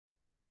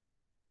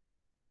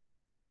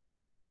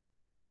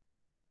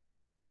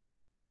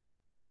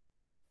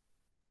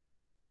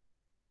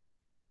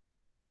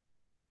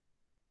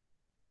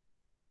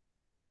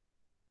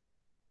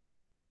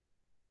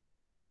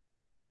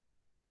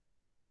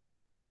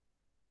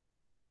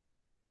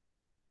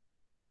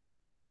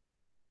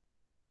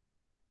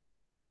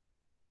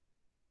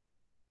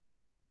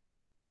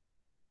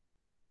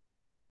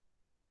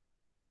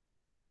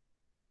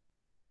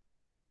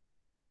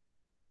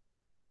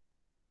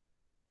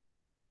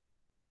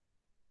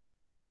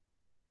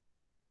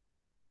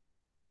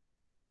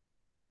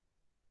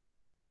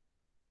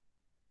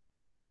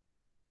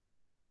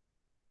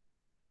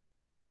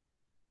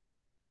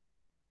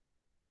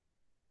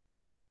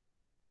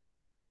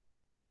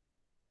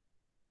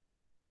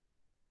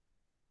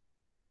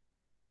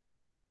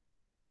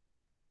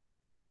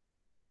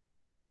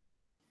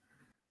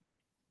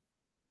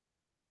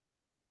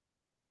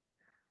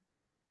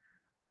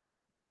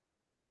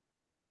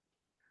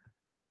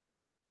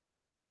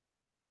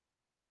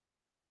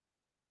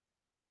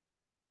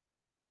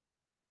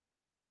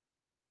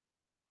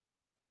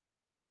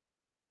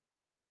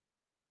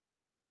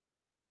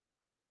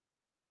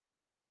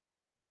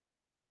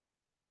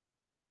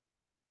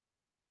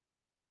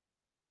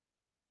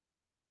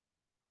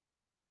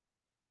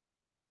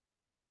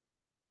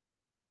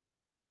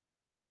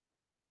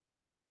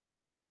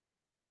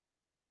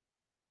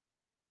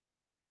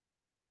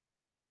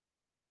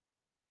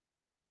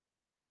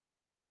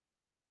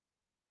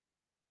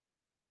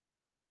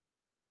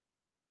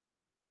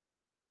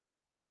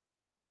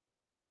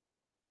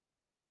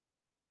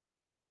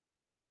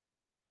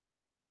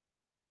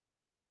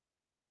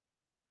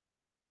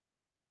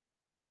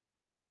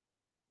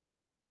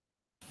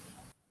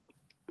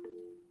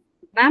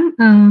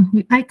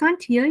Ma'am, I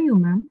can't hear you,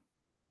 ma'am.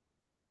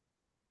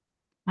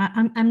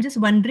 I'm just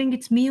wondering,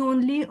 it's me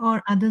only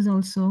or others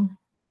also?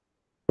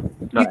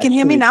 You can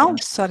hear me now?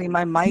 Sorry,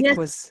 my mic Yes,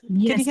 was. Can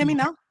you yes, hear me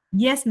ma'am. now?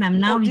 Yes, ma'am.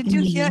 Now Oh, we did can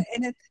you hear hear you.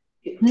 anything?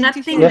 Did you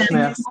Nothing, hear ma'am. anything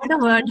I said? Not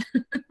a word.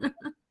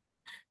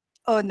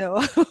 Oh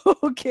no.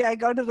 Okay, I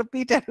got to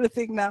repeat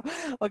everything now.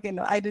 Okay,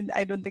 no, I didn't.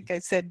 I don't think I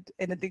said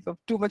anything of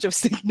too much of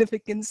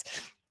significance,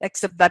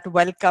 except that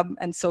welcome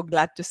and so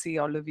glad to see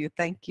all of you.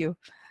 Thank you.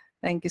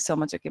 Thank you so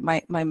much. Okay,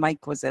 my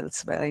mic was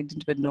elsewhere. I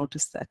didn't even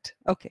notice that.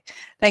 Okay,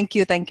 thank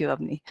you,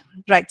 Avni.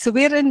 Right, so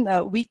we're in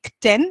week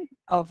 10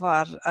 of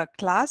our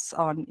class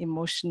on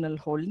emotional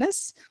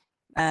wholeness,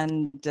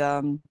 and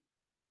as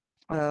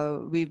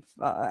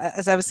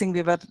I was saying,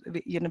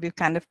 we've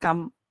kind of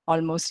come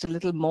almost a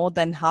little more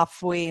than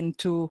halfway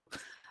into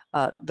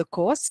the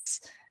course,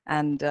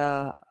 and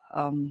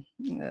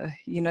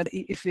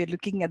if we're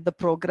looking at the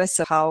progress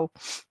of how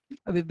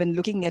we've been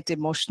looking at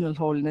emotional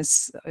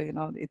wholeness,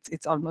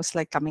 it's almost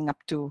like coming up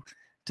to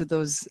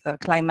those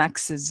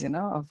climaxes,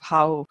 of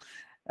how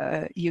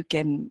you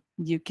can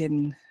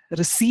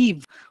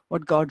receive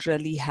what God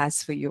really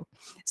has for you.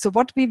 So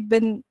what we've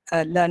been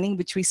learning,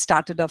 which we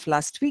started off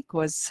last week,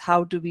 was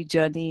how do we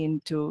journey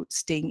into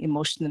staying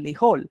emotionally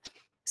whole.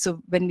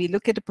 So when we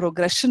look at a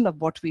progression of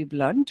what we've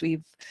learned,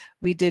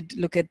 we did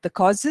look at the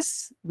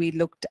causes. We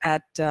looked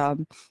at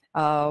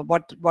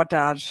what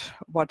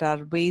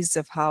are ways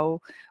of how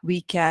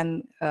we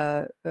can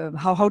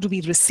how do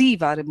we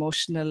receive our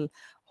emotional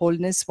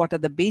wholeness, what are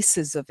the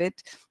bases of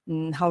it,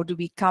 how do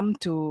we come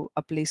to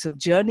a place of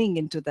journeying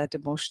into that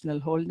emotional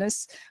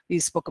wholeness. We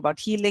spoke about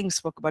healing,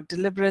 spoke about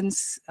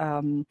deliverance,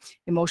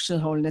 emotional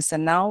wholeness,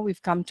 and now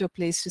we've come to a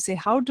place to say,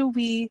 how do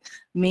we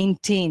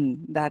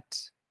maintain that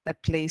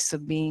place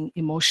of being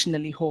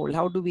emotionally whole?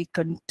 How do we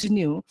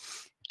continue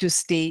to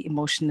stay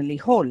emotionally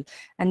whole?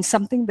 And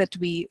something that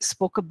we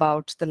spoke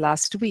about the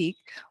last week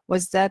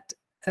was that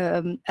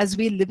as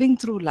we're living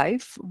through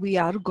life, we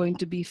are going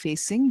to be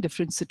facing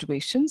different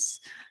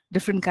situations,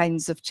 different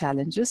kinds of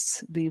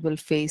challenges. We will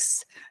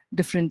face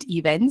different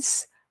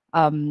events,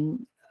 a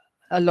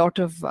lot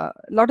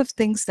of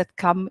things that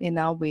come in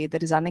our way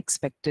that is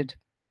unexpected,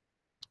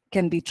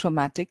 can be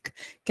traumatic,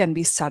 can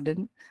be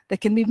sudden. There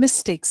can be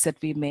mistakes that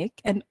we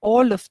make, and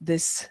all of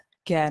this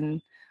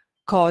can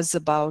cause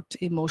about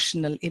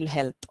emotional ill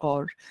health,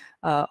 or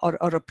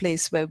a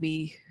place where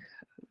we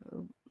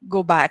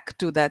go back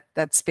to that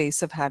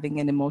space of having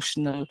an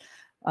emotional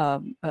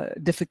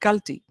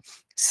difficulty.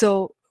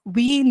 So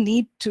we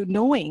need to,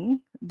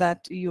 knowing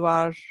that we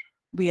are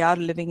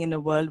living in a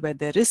world where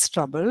there is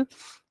trouble,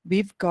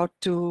 we've got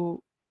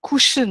to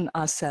cushion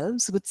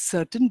ourselves with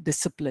certain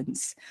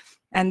disciplines.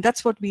 And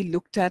that's what we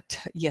looked at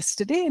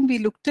yesterday, and we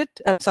looked at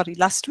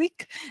last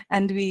week,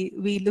 and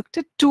we looked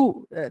at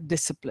two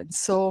disciplines.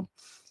 So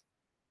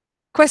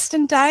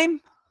question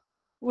time.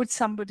 Would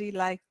somebody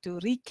like to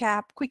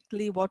recap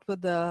quickly what were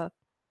the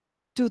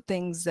two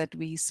things that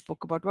we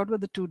spoke about? What were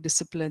the two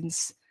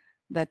disciplines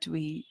that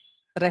we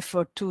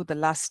referred to the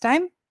last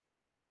time?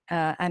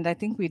 And I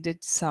think we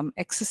did some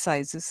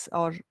exercises,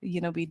 or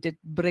we did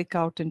break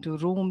out into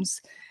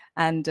rooms,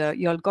 and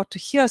you all got to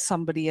hear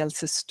somebody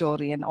else's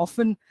story. And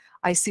often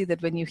I see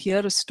that when you hear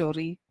a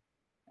story,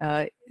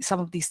 some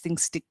of these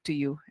things stick to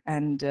you,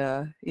 and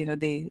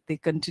they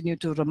continue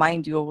to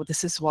remind you, oh,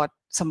 this is what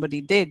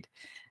somebody did,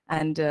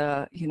 and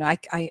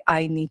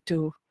I need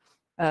to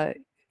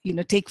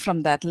take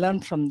from that,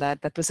 learn from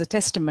that. That was a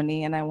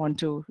testimony, and I want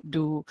to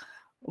do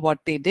what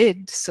they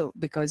did, so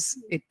because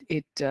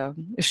it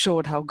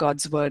showed how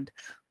God's word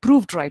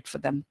proved right for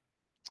them.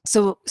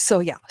 So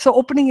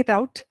opening it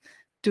out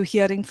to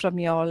hearing from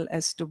you all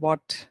as to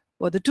what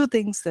were the two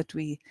things that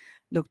we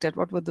looked at.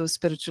 What were those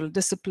spiritual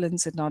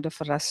disciplines in order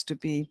for us to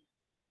be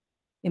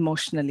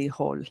emotionally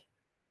whole?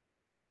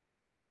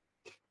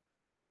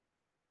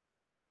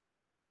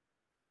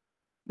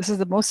 This is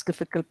the most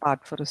difficult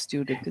part for a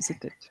student,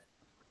 isn't it?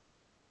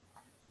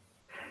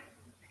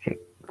 Okay.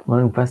 Good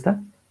morning,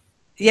 Pastor.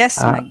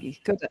 Yes, Maggie.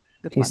 Good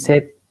You morning.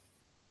 said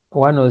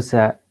one was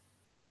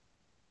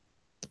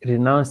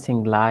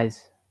renouncing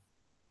lies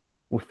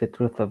with the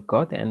truth of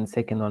God, and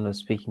second one was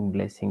speaking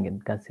blessing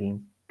and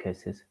canceling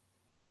curses.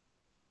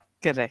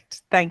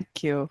 Correct.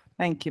 Thank you,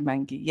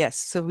 Mangi. Yes.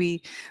 So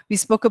we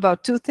spoke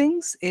about two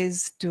things: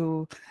 is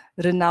to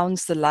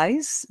renounce the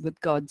lies with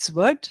God's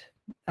word.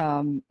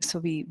 So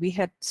we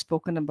had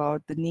spoken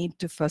about the need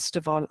to first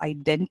of all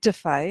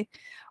identify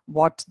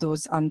what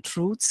those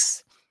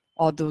untruths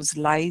or those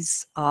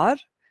lies are,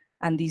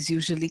 and these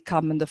usually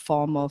come in the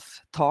form of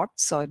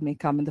thoughts, or it may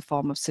come in the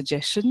form of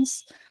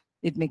suggestions.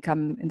 It may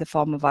come in the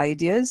form of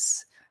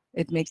ideas.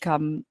 It may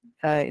come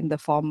in the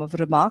form of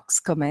remarks,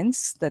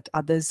 comments that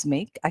others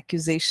make,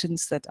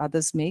 accusations that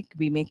others make,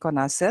 we make on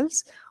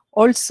ourselves.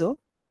 Also,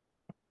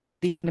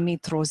 the enemy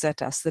throws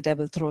at us, the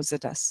devil throws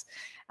at us.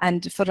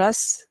 And for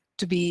us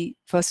to be,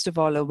 first of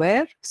all,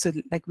 aware, so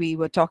like we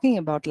were talking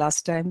about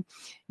last time,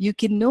 you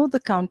can know the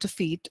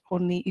counterfeit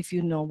only if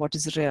you know what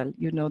is real.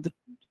 You know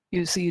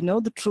You know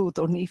the truth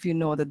only if you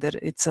know that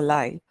it's a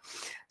lie.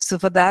 So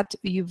for that,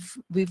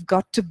 we've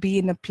got to be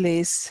in a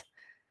place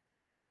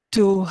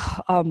to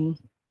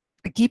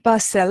keep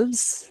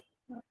ourselves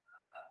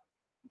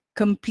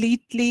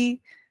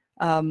completely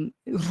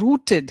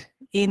rooted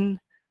in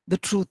the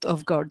truth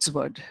of God's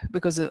word,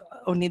 because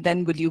only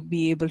then will you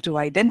be able to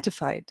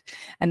identify it.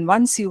 And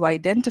once you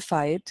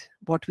identify it,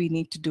 what we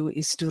need to do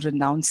is to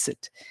renounce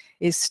it,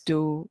 is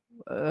to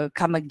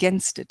come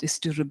against it, is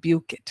to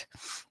rebuke it.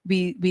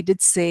 We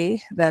did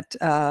say that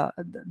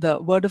the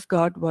word of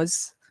God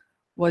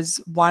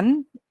is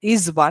one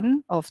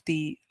of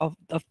the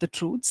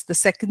truths. The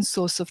second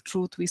source of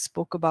truth we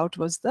spoke about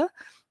was the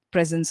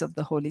presence of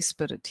the Holy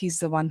Spirit. He's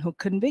the one who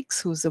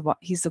convicts,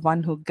 he's the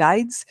one who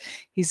guides,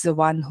 he's the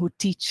one who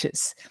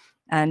teaches.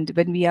 And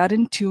when we are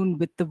in tune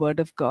with the word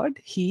of God,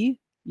 he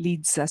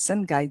leads us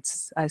and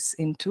guides us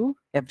into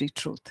every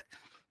truth.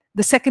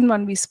 The second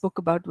one we spoke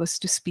about was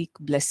to speak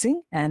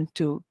blessing and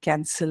to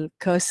cancel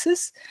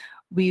curses.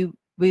 We've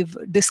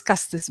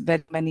discussed this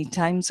very many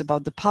times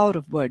about the power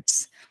of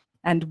words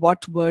and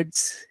what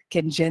words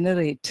can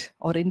generate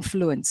or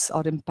influence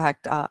or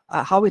impact,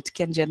 how it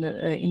can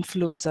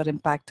influence or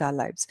impact our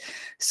lives.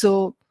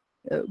 So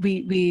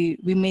we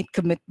made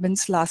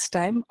commitments last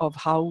time of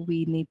how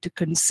we need to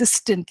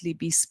consistently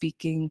be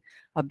speaking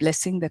a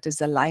blessing that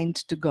is aligned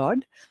to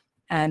God,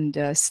 and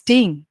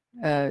staying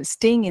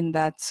in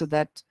that, so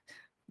that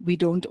we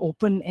don't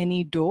open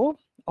any door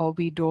or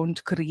we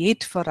don't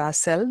create for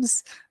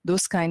ourselves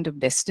those kind of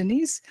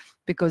destinies,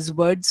 because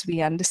words,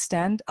 we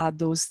understand, are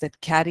those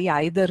that carry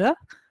either a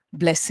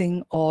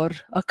blessing or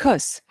a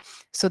curse.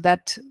 So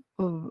that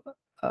the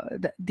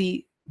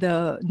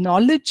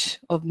knowledge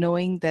of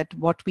knowing that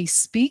what we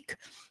speak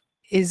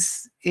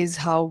is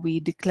how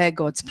we declare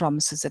God's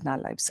promises in our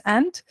lives,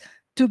 and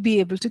to be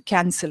able to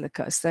cancel a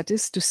curse, that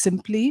is to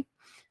simply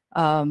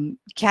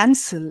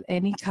cancel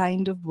any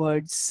kind of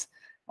words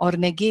or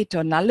negate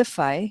or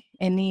nullify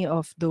any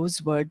of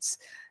those words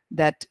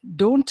that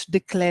don't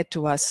declare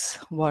to us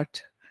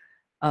what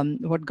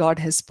God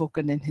has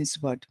spoken in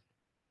his word.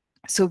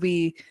 So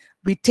we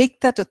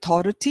take that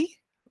authority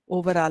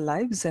over our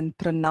lives and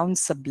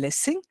pronounce a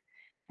blessing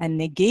and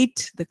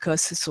negate the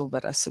curses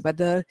over us. So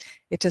whether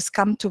it has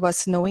come to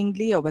us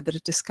knowingly or whether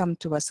it has come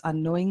to us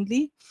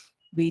unknowingly,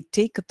 we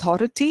take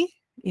authority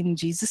in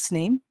Jesus'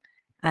 name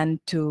and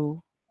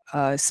to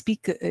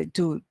speak,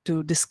 to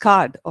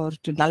discard or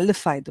to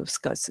nullify those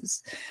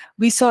curses.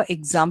 We saw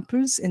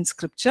examples in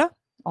scripture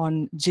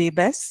on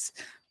Jabez.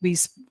 We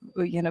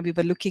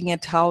were looking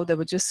at how there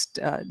were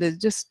there's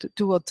just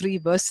 2 or 3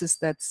 verses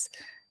that's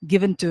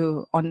given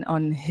to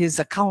on his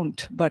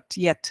account, but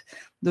yet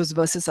those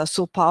verses are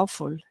so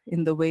powerful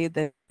in the way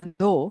that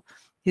though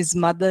his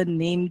mother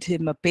named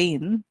him a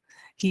pain,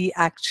 he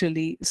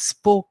actually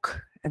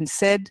spoke and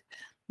said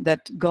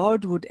that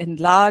God would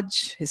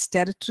enlarge his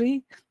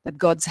territory, that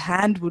God's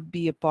hand would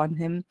be upon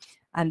him,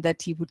 and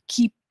that he would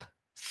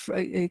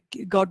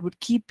God would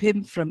keep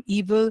him from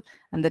evil,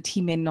 and that he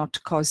may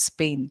not cause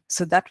pain.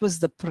 So that was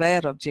the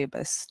prayer of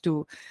Jabez,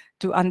 to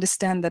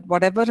understand that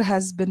whatever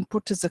has been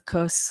put as a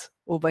curse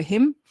over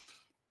him,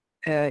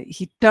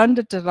 he turned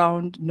it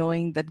around,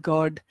 knowing that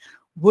God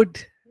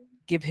would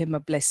give him a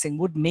blessing,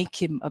 would make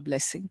him a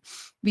blessing.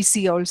 We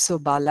see also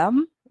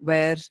Balaam,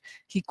 where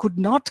he could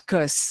not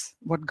curse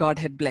what God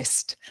had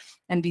blessed,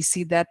 and we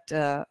see that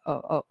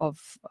of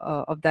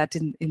that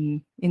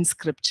in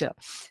scripture.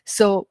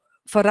 So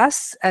for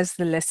us, as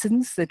the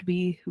lessons that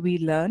we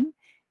learn,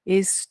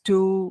 is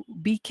to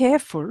be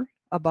careful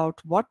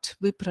about what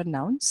we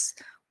pronounce,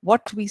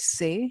 what we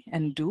say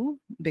and do,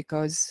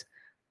 because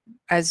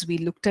as we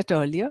looked at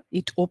earlier,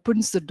 it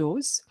opens the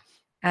doors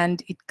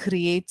and it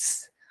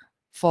creates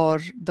for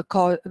the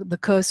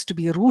curse to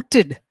be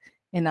rooted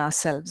in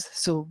ourselves.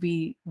 So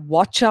we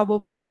watch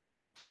our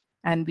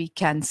and we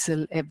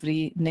cancel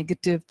every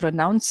negative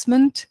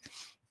pronouncement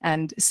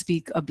and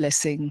speak a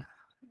blessing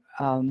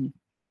on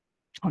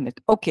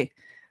it. Okay,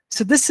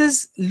 so this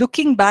is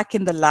looking back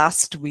in the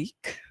last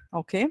week.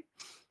 Okay,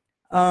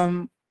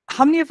 how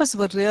many of us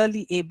were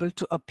really able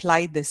to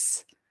apply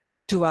this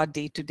to our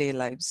day-to-day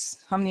lives?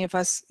 How many of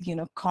us,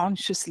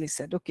 consciously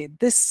said, okay,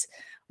 this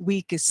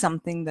week is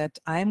something that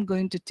I'm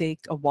going to take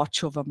a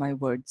watch over my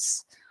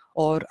words,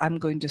 or I'm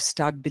going to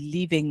start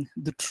believing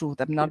the truth.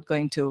 I'm not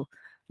going to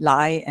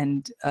lie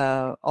and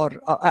or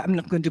I'm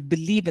not going to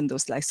believe in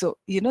those lies. So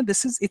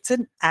it's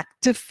an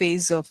active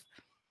phase of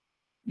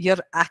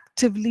you're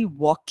actively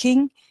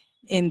walking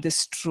in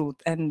this truth,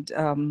 and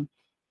the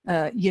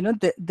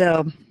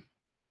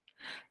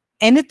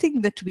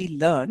anything that we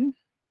learn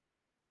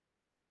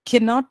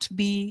will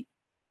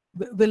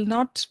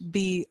not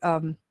be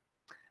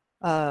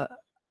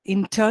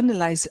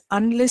internalized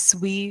unless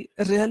we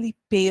really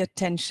pay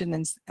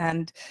attention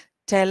and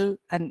tell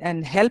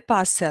and help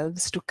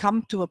ourselves to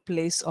come to a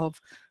place of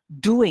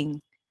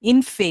doing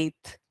in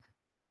faith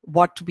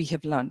what we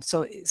have learned.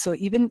 So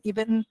even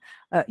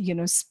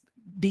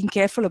being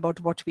careful about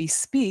what we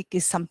speak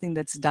is something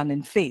that's done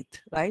in faith,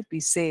 right? We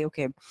say,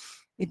 okay,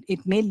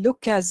 it may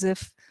look as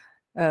if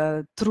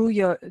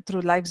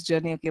through life's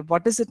journey, okay,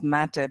 what does it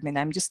matter? I mean,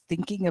 I'm just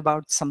thinking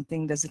about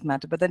something, does it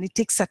matter? But then it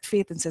takes that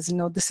faith and says,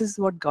 no, this is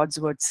what God's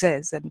word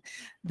says, and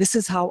this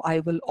is how I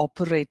will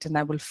operate and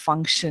I will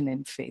function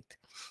in faith.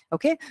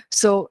 Okay,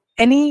 so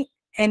the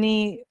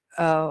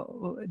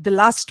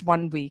last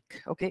 1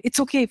 week, okay, it's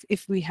okay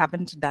if we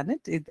haven't done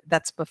it,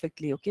 that's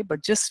perfectly okay,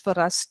 but just for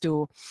us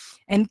to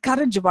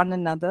encourage one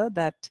another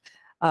that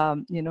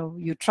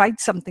you tried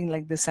something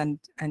like this and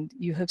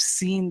you have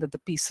seen that the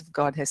peace of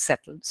God has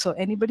settled. So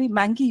anybody,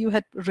 Mangi, you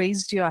had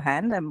raised your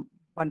hand. I'm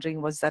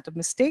wondering, was that a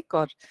mistake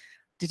or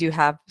did you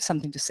have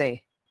something to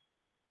say?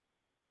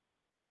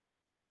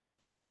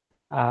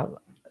 I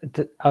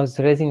was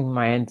raising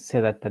my hand to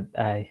say that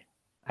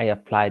I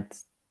applied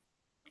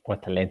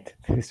what I learned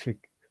this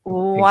week.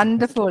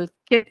 Wonderful.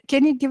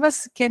 Can you give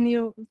us, can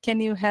you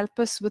help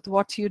us with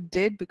what you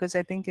did? Because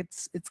I think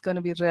it's going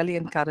to be really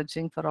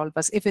encouraging for all of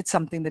us, if it's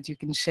something that you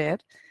can share,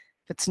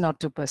 if it's not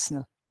too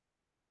personal.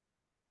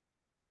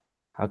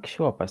 Okay,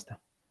 sure, Pastor.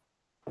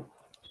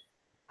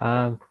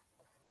 I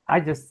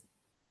just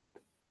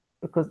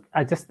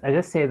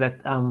say that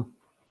I'll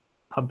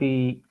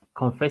be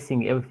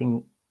confessing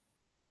everything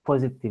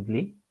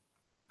positively,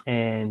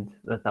 and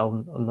that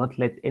I'll not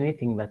let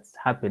anything that's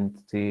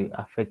happened to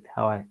affect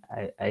how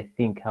I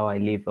think, how I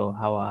live, or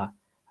how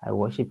I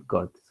worship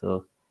God.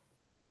 So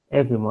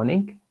every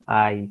morning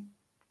I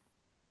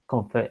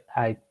confess.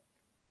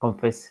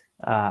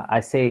 I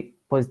say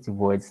positive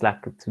words,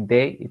 like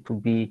today it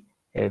will be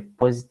a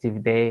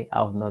positive day.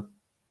 I'll not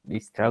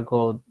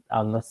struggle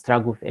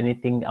with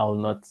anything. I'll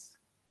not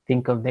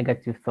think of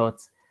negative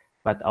thoughts,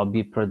 but I'll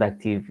be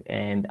productive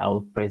and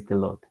I'll praise the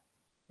Lord.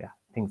 Yeah,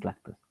 things like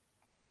that.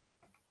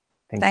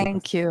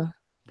 Thank you.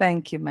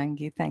 Thank you,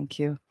 Mangi. Thank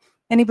you.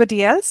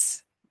 Anybody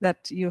else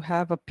that you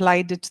have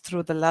applied it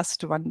through the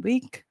last 1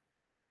 week?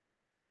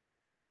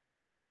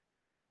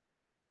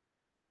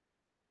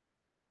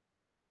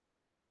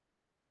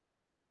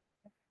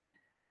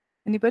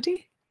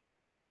 Anybody?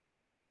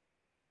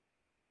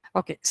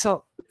 Okay,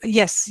 so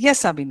yes,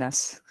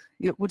 Avinas.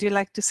 Would you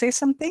like to say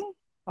something?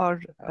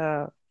 Or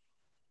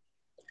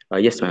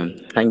yes, ma'am.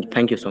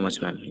 Thank you so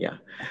much, ma'am. Yeah,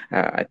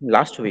 I think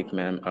last week,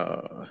 ma'am,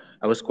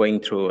 I was going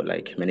through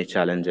like many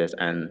challenges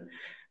and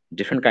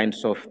different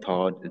kinds of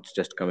thought. It's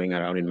just coming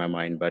around in my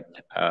mind, but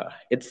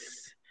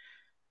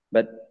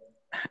but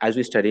as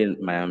we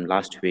studied, ma'am,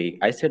 last week,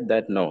 I said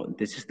that no,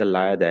 this is the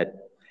lie that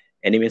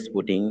enemy is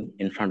putting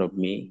in front of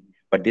me.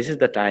 But this is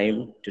the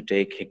time to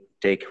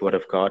take word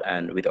of God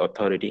and with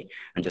authority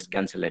and just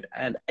cancel it.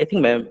 And I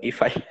think, ma'am,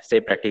 if I say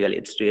practically,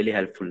 it's really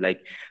helpful.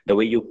 Like the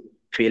way you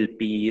feel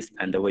peace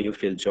and the way you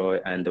feel joy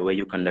and the way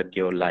you conduct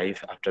your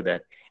life after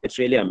that, it's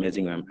really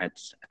amazing, ma'am.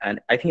 And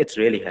I think it's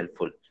really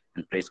helpful.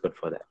 And praise God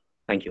for that.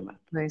 Thank you, ma'am.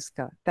 Praise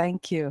God.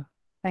 Thank you,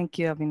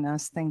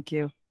 Avinas. Thank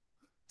you.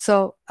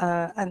 So,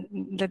 and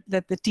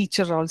let the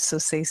teacher also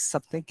say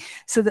something.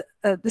 So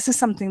this is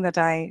something that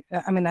I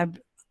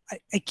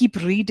keep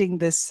reading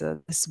this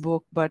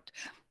book, but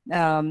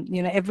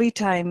every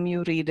time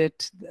you read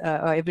it,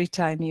 or every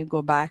time you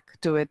go back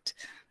to it,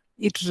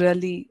 it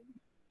really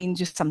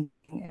changes something.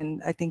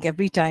 And I think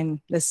every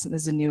time there's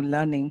a new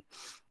learning.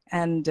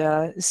 And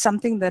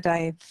something that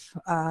I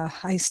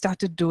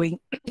started doing,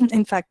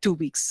 in fact, 2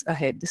 weeks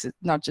ahead. This is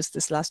not just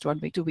this last 1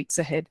 week, 2 weeks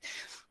ahead,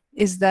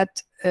 is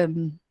that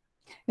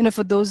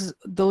for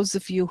those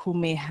of you who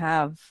may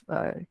have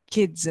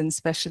kids, and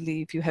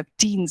especially if you have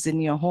teens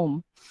in your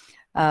home,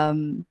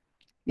 some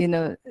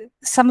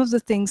of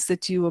the things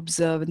that you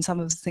observe and some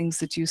of the things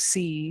that you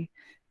see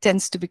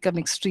tends to become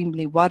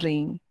extremely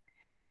worrying,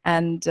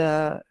 and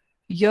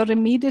you're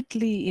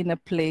immediately in a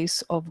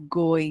place of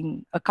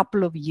going a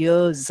couple of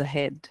years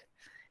ahead.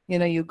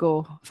 You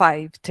go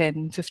 5,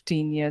 10,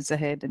 15 years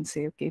ahead and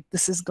say, okay, if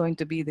this is going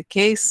to be the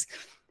case,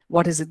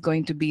 what is it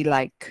going to be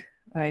like?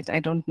 Right? I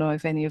don't know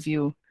if any of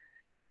you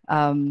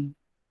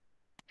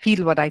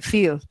feel what I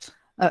feel.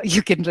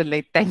 You can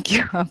relate. Thank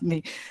you,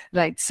 Avni.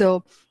 Right.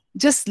 So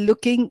just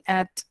looking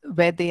at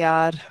where they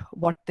are,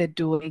 what they're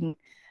doing,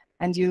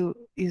 and you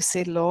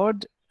say,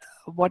 Lord,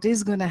 what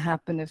is going to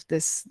happen if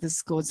this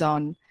goes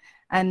on?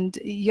 And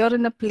you're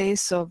in a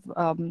place of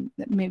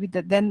maybe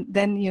that then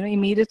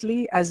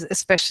immediately, as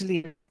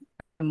especially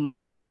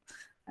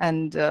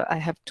and I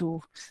have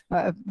two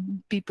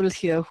people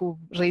here who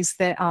raise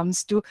their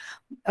arms too.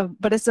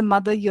 But as a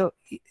mother,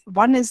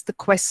 one is the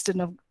question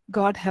of,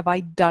 God, have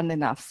I done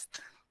enough?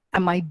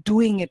 Am I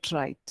doing it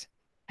right?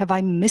 Have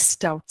I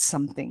missed out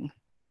something?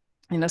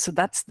 So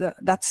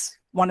that's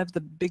one of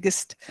the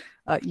biggest,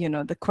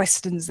 the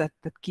questions that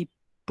keep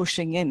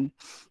pushing in.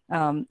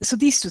 So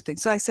these two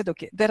things. So I said,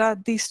 okay, there are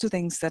these two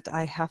things that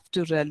I have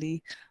to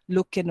really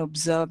look and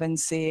observe and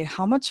say,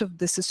 how much of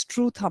this is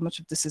truth? How much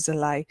of this is a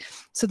lie?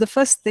 So the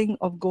first thing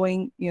of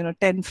going,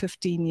 10,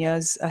 15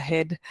 years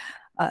ahead,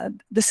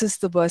 this is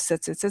the verse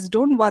that says,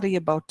 don't worry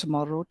about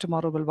tomorrow.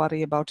 Tomorrow will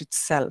worry about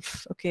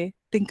itself. Okay.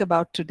 Think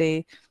about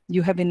today.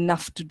 You have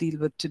enough to deal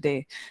with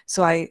today.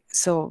 So I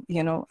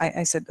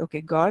said,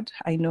 okay, God,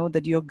 I know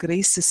that your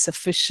grace is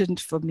sufficient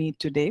for me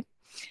today.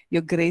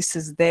 Your grace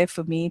is there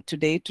for me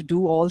today to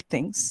do all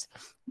things.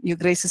 Your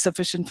grace is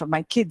sufficient for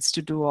my kids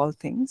to do all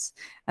things,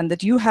 and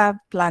that you have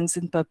plans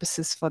and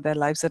purposes for their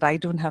lives that I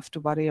don't have to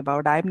worry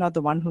about. I'm not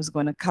the one who's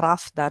going to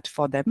craft that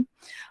for them,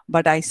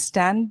 but I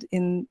stand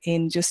in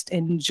just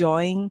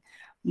enjoying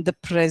the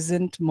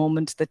present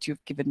moment that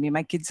you've given me.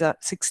 My kids are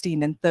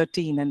 16 and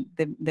 13, and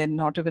they're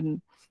not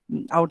even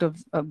out of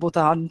both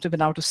aren't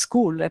even out of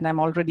school, and I'm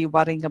already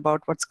worrying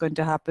about what's going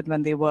to happen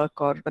when they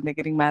work or when they're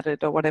getting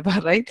married or whatever,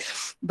 right?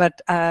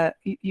 But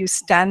you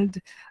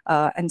stand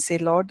and say,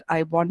 Lord,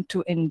 I want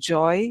to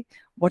enjoy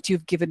what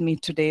you've given me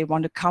today. I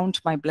want to count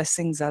my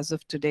blessings as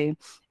of today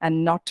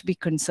and not be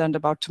concerned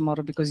about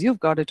tomorrow, because you've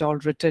got it all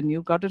written,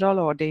 you've got it all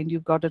ordained,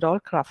 you've got it all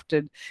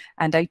crafted.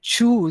 And I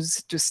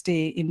choose to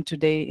stay in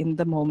today, in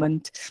the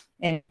moment,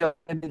 and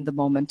in the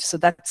moment. So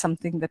that's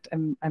something that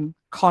I'm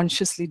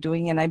consciously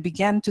doing. And I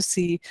began to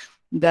see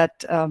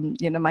that,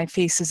 my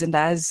face isn't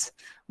as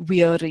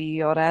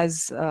weary or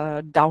as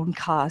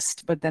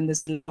downcast, but then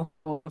there's a lot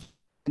more,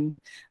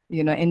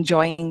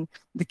 enjoying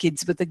the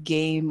kids with a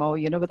game or,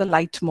 with a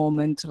light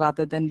moment,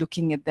 rather than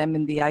looking at them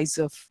in the eyes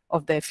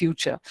of their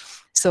future.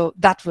 So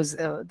that was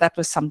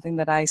something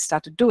that I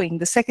started doing.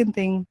 The second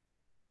thing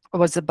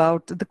was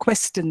about the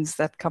questions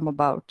that come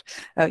about,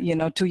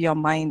 to your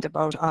mind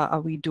about,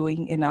 are we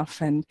doing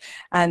enough?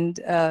 And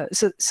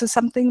so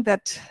something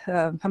that,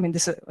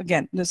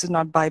 this is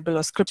not Bible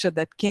or scripture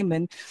that came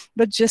in,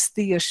 but just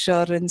the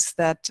assurance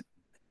that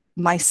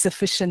my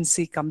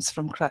sufficiency comes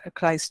from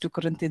Christ, 2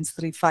 Corinthians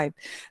 3:5,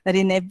 that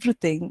in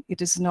everything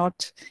it is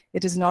not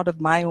of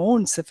my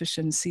own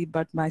sufficiency,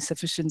 but my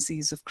sufficiency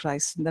is of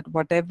Christ, and that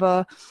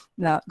whatever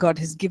God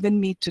has given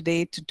me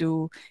today to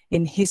do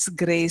in His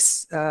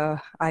grace,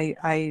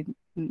 I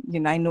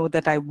know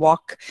that I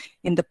walk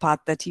in the path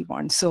that He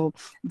wants. So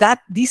that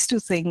these two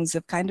things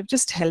have kind of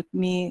just helped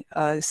me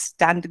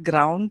stand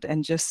ground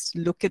and just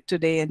look at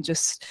today and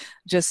just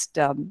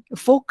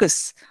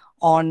focus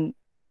on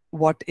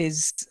what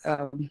is,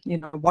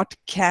 what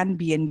can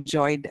be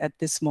enjoyed at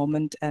this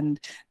moment, and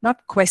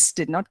not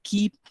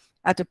keep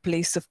at a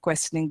place of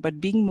questioning, but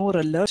being more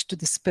alert to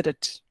the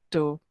Spirit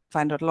to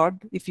find out, Lord,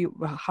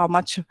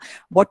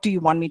 what do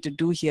you want me to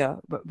do here?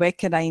 Where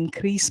can I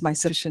increase my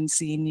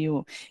sufficiency in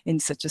you in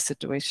such a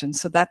situation?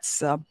 So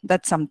that's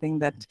something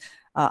that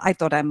I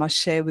thought I must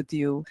share with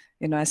you,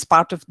 as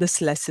part of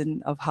this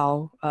lesson of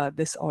how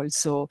this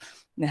also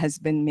has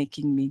been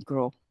making me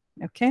grow.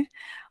 Okay.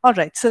 All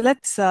right. So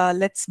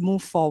let's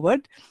move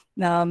forward.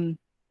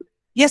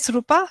 Yes,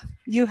 Rupa,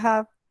 you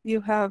have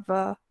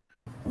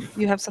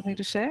something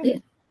to share?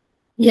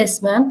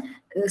 Yes, ma'am.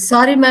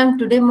 Sorry, ma'am.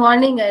 Today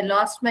morning I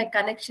lost my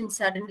connection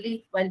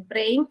suddenly while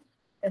praying.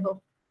 I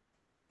hope.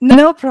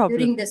 No problem.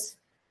 During this.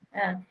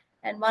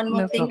 And one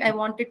more thing I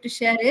wanted to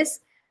share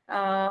is,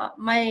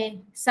 my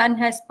son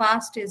has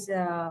passed his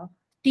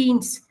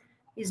teens.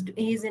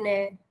 He's in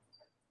a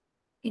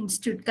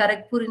institute,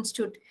 Kharagpur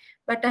Institute.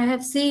 But I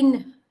have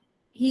seen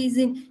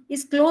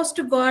he's close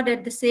to God.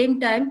 At the same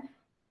time,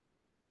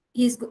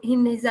 he's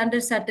under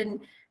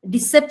certain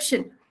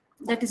deception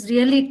that is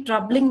really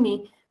troubling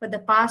me for the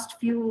past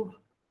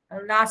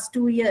last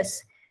 2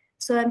 years.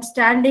 So I'm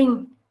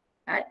standing.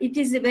 It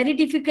is very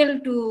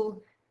difficult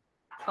to,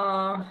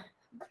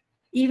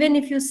 even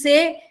if you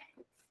say,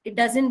 it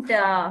doesn't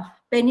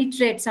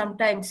penetrate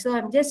sometimes. So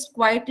I'm just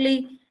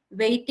quietly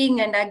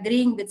waiting and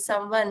agreeing with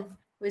someone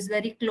who is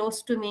very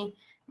close to me,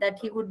 that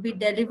he would be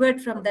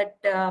delivered from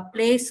that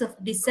place of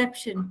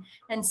deception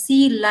and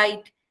see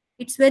light.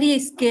 It's very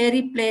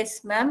scary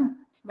place,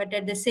 ma'am, but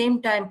at the same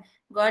time,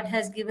 God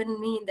has given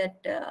me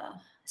that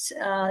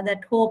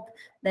that hope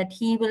that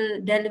He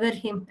will deliver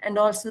him, and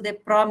also the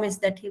promise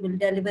that He will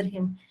deliver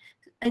him.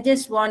 I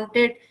just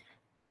wanted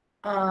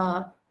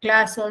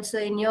class also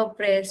in your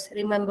prayers,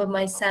 remember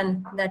my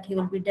son, that he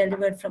will be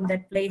delivered from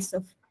that place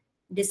of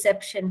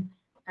deception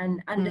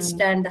and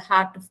understand the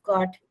heart of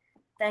God.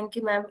 Thank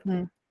you,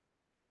 ma'am.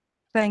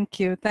 Thank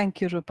you,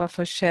 Rupa,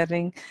 for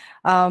sharing.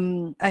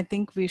 I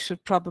think we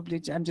should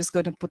probably, I'm just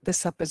going to put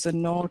this up as a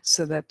note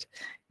so that,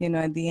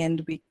 at the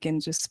end we can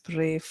just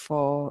pray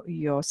for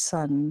your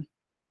son.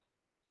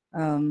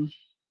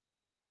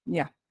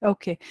 Yeah,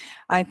 okay.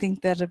 I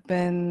think there's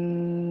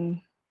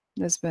been,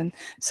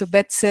 so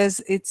Beth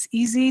says, it's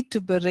easy to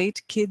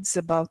berate kids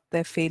about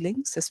their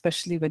failings,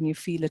 especially when you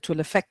feel it will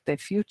affect their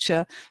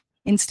future.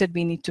 Instead,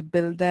 we need to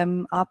build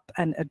them up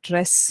and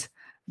address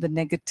the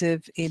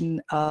negative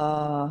in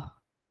a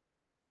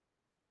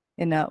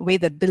way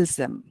that builds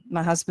them.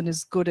 My husband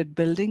is good at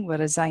building,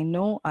 whereas I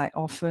know I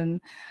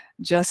often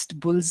just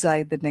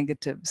bullseye the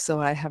negative.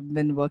 So I have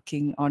been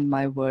working on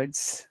my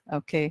words.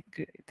 Okay,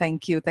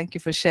 thank you. Thank you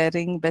for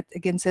sharing. Beth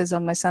again says,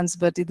 on my son's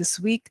birthday this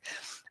week,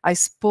 I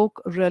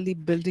spoke really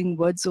building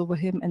words over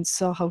him and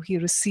saw how he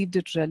received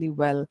it really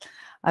well.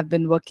 I've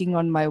been working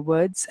on my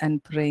words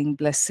and praying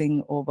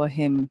blessing over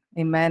him.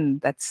 Amen.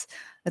 That's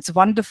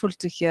wonderful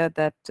to hear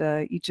that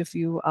each of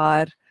you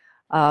are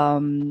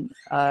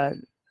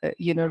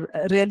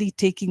really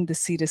taking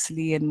this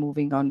seriously and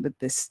moving on with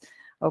this.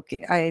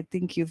 Okay, I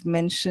think you've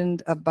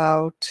mentioned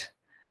about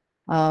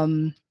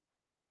Um,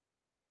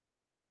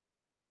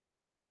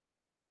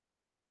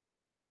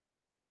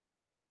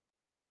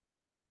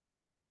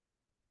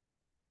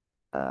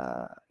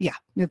 yeah,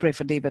 we'll pray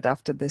for David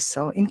after this.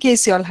 So in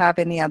case you all have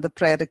any other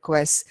prayer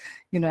requests,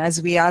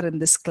 as we are in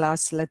this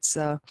class, let's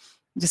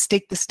just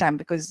take this time,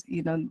 because,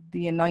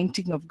 the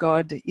anointing of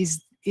God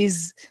is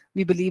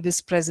we believe is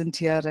present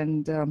here.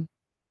 And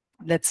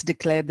let's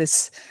declare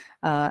this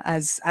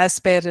as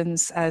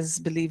parents, as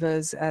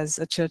believers, as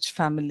a church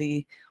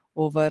family,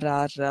 over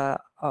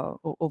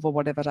over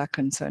whatever our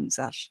concerns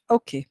are.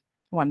 Okay,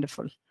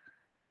 wonderful.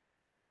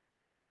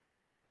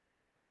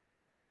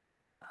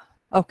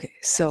 Okay,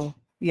 so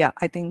yeah,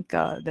 I think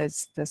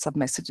there's some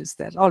messages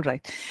there. All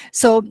right,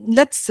 so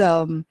let's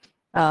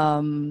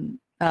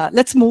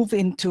move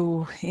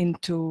into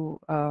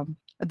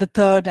the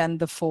third and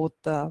the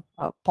fourth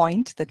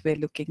point that we're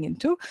looking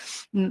into.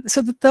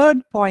 So the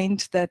third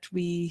point that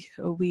we're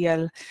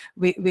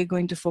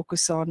going to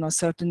focus on, a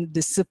certain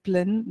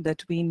discipline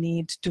that we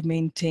need to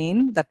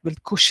maintain that will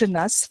cushion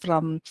us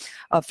from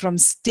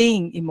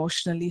staying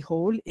emotionally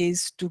whole,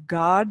 is to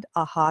guard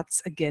our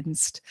hearts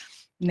against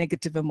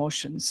negative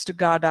emotions, to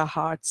guard our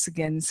hearts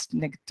against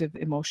negative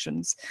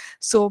emotions.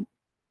 So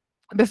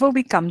before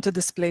we come to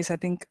this place, I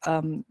think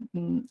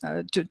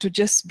to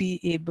just be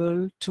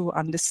able to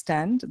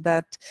understand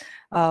that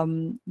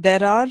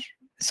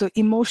so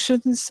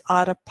emotions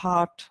are a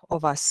part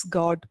of us.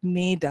 God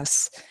made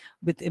us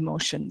with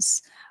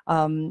emotions.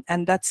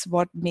 And that's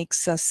what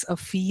makes us a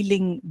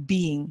feeling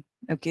being.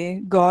 Okay,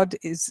 God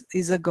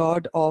is a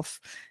God of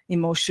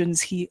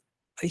emotions. He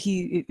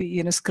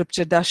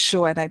scripture does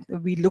show, and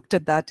we looked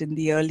at that in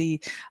the early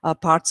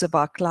parts of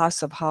our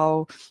class, of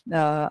how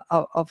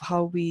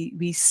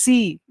we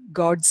see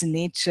God's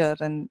nature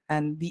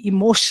and the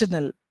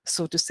emotional,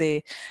 so to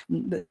say,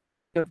 the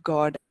of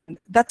God. And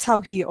that's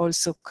how He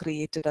also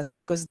created us,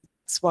 because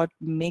that's what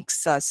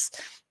makes us.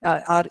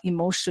 Our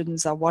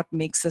emotions are what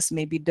makes us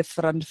maybe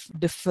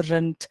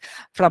different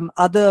from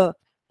other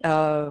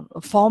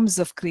forms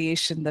of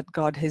creation that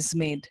God has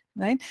made,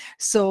 right?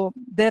 So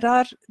there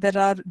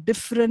are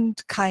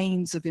different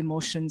kinds of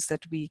emotions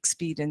that we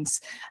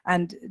experience,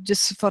 and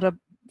just for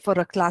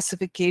a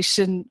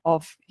classification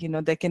of,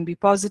 there can be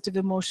positive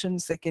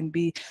emotions, there can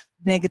be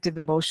negative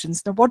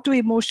emotions. Now, what do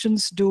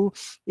emotions do?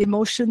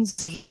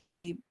 Emotions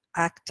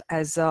act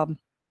as a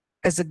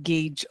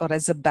gauge or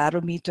as a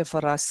barometer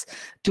for us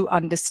to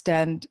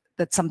understand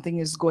that something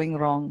is going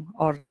wrong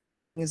or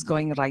is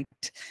going right.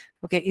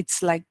 Okay,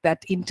 it's like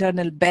that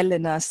internal bell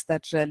in us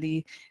that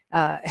really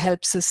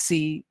helps us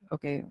see,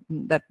 okay,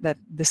 that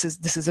this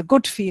is a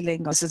good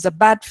feeling or this is a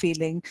bad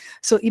feeling.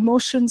 So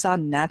emotions are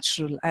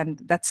natural, and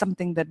that's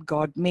something that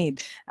God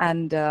made,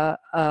 and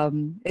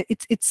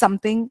it's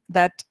something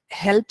that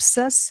helps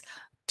us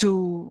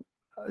to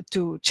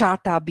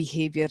chart our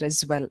behavior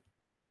as well.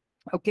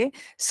 Okay,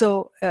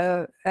 so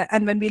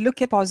and when we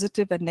look at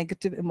positive and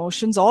negative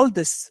emotions, all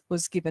this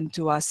was given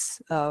to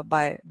us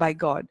by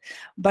God.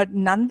 But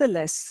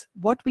nonetheless,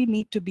 what we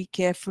need to be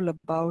careful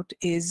about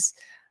is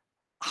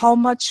how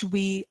much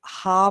we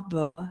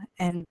harbor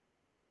and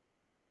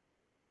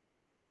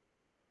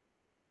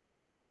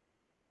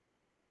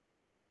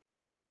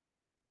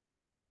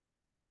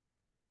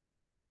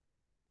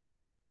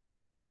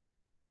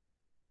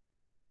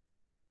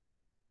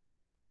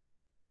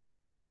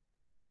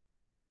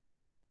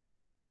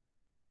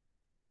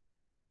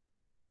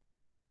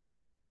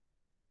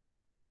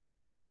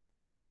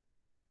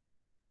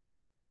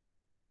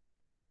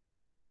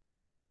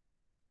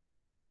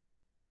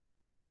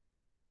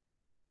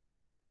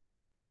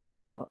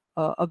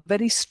a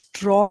very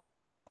strong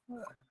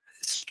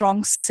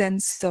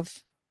sense of,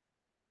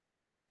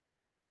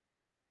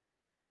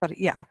 sorry,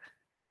 yeah.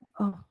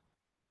 Oh.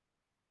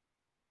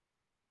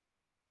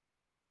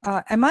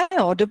 Am I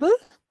audible?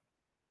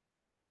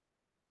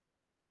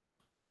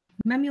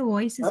 Ma'am, your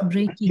voice is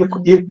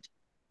breaking.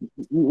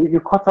 You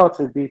cut out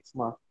a bit,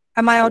 ma'am.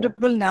 Am I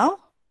audible now?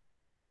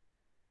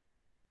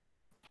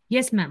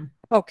 Yes, ma'am.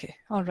 Okay,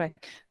 all right.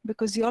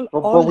 Because you But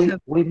all we have,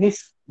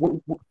 missed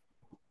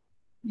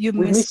you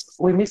missed.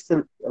 we missed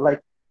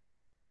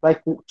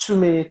like 2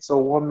 minutes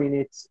or 1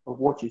 minute of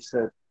what you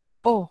said.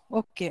 Oh,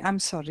 okay. I'm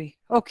sorry.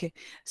 Okay,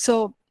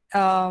 so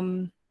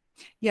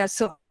yeah,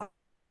 so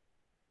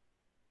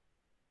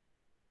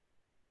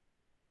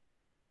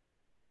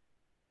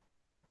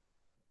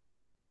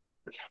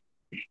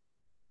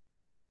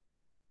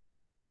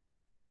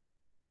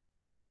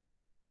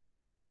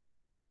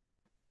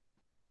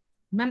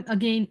Ma'am,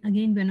 again,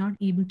 we're not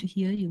able to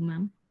hear you,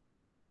 ma'am.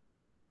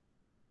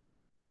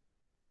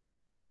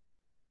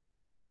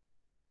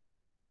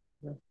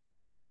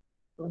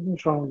 Let me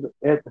try and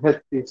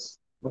headpiece.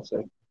 One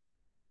second.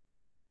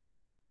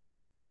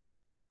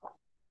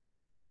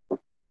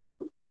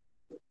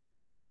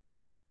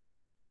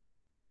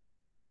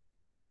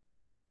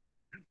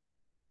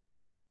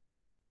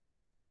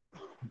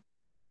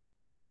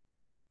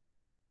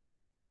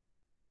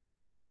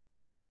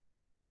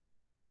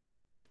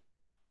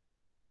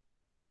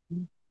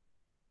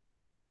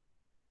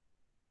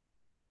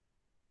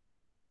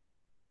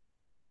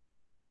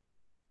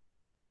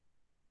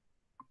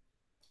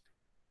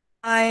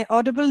 I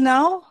audible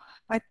now?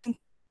 I think.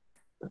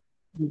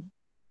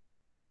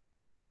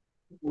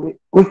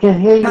 We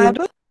can hear Am I you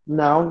audible?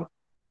 now.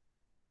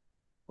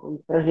 We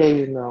can hear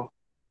you now.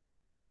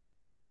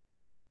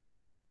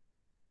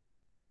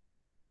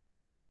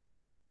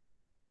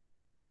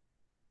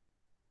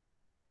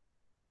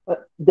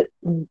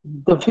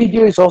 The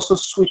video is also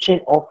switching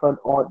off and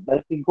on.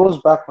 Like it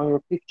goes back on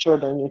your picture,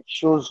 then it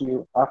shows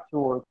you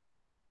afterwards.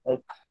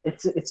 Like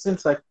it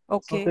seems like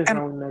Okay. something's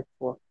wrong with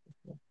network.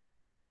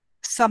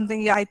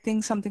 Yeah, I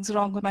think something's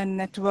wrong with my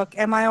network.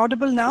 Am I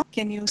audible now?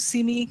 Can you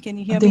see me? Can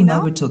you I hear think me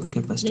now now? it's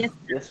okay, Pastor. Yes.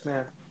 Yes,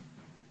 ma'am.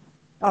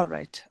 All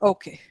right.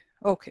 Okay.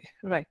 Okay.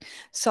 Right.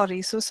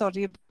 Sorry. So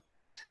sorry.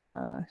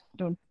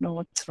 Don't know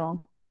what's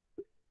wrong.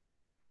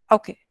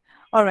 Okay.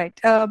 All right.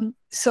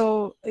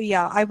 So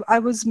yeah, I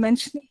was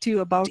mentioning to you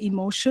about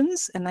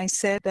emotions, and I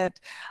said that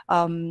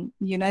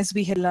as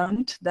we had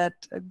learned that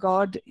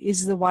God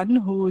is the one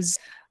who's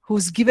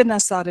given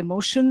us our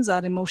emotions.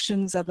 Our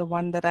emotions are the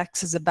one that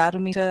acts as a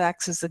barometer,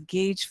 acts as a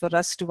gauge for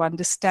us to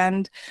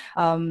understand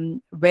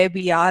where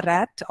we are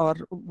at, or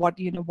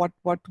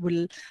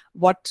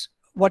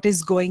what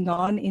is going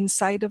on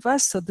inside of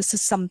us. So this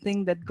is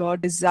something that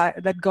God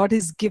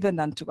has given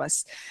unto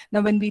us.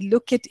 Now, when we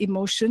look at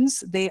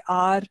emotions, they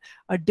are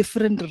a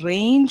different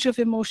range of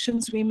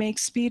emotions we may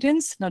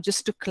experience. Now,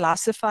 just to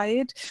classify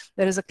it,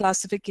 there is a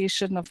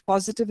classification of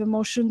positive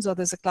emotions, or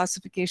there's a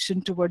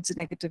classification towards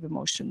negative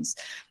emotions.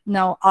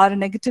 Now, are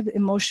negative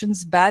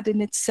emotions bad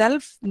in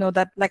itself? No,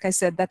 that, like I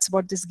said, that's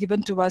what is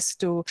given to us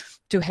to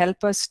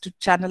help us to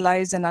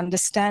channelize and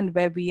understand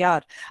where we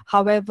are.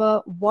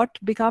 However, what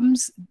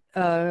becomes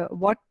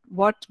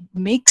what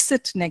makes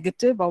it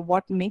negative, or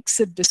what makes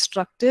it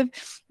destructive,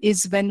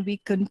 is when we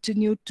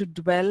continue to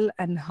dwell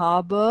and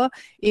harbor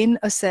in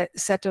a set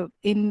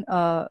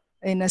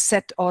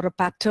or a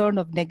pattern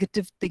of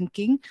negative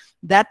thinking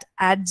that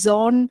adds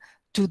on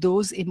to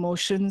those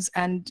emotions,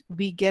 and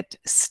we get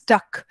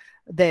stuck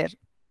there.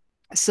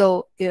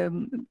 So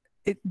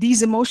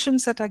these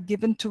emotions that are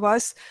given to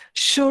us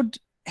should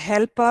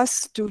help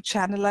us to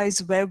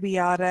channelize where we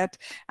are at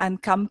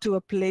and come to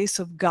a place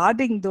of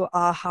guarding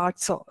our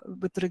hearts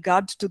with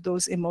regard to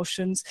those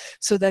emotions,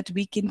 so that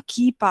we can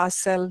keep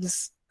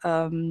ourselves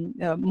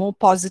more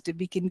positive.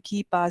 We can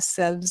keep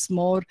ourselves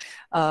more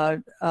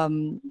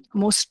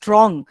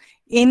strong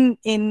in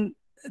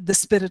the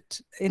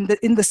spirit,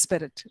 in the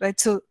spirit, right?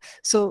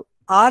 So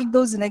are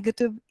those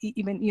negative,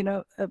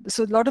 even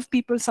so a lot of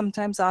people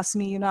sometimes ask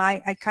me,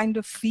 I kind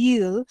of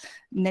feel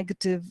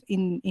negative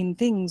in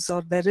things,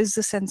 or there is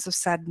a sense of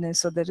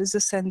sadness, or there is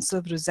a sense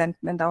of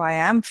resentment, or I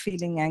am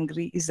feeling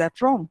angry. Is that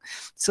wrong?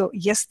 So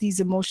yes, these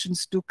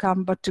emotions do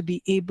come, but to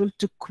be able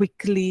to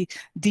quickly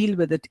deal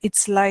with it,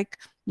 it's like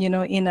in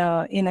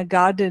a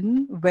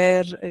garden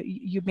where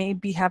you may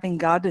be having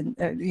garden,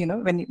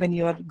 when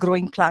you are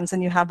growing plants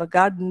and you have a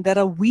garden, there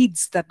are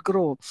weeds that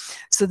grow.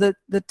 So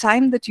the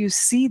time that you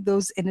see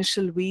those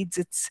initial weeds,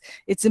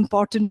 it's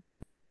important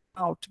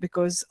out,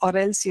 because or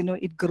else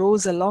it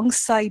grows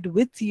alongside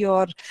with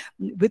your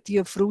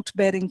fruit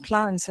bearing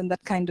plants, and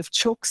that kind of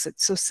chokes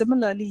it. So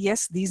similarly,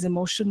 yes, these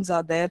emotions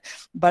are there,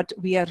 but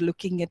we are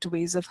looking at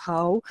ways of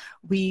how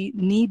we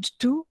need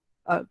to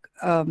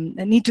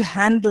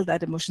handle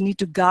that emotion, need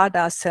to guard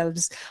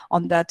ourselves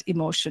on that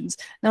emotions.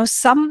 Now,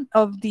 some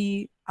of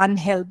the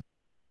unhealthy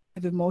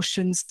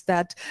emotions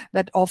that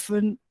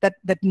often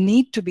that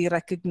need to be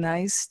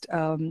recognized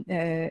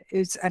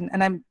is,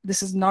 and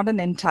this is not an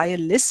entire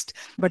list,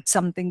 but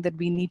something that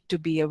we need to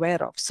be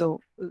aware of. So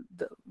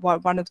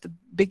one of the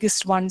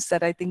biggest ones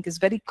that I think is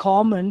very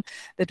common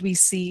that we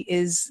see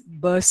is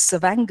bursts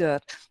of anger,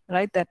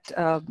 right?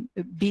 That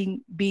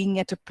being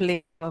at a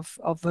place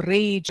of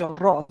rage or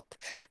wrath.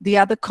 The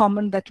other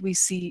common that we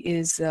see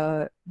is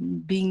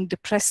being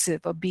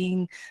depressive or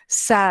being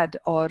sad,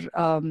 or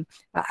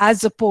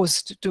as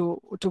opposed to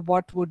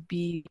what would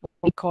be what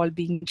we call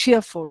being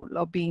cheerful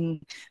or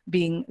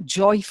being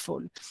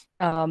joyful.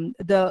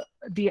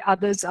 The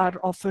others are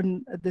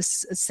often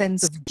this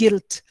sense of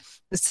guilt,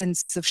 the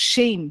sense of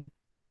shame,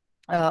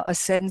 a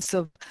sense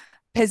of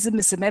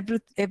pessimism,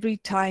 every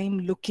time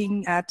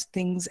looking at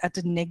things at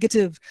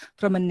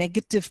from a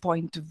negative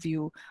point of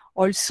view,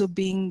 also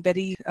being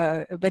very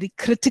very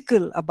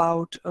critical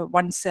about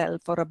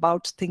oneself or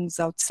about things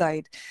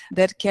outside.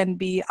 There can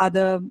be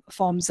other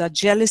forms of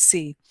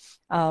jealousy,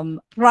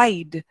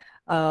 pride,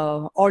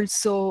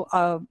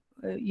 also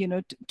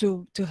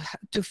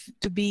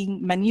to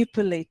being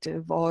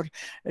manipulative or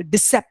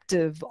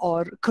deceptive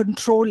or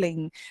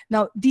controlling.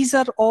 Now, these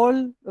are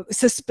all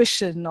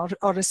suspicion or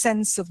a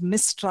sense of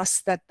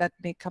mistrust that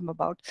may come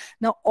about.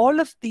 Now, all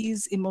of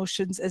these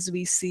emotions, as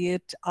we see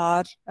it,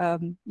 are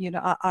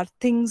are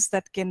things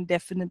that can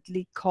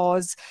definitely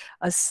cause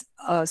us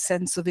a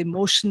sense of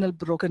emotional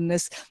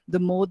brokenness the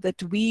more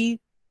that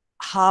we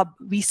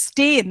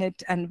stay in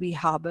it and we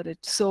harbor it.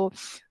 So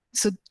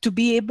to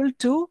be able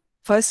to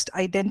first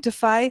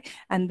identify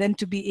and then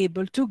to be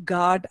able to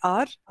guard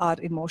our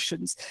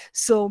emotions.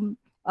 So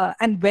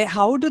and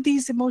how do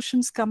these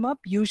emotions come up?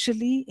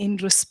 Usually in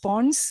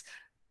response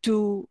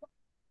to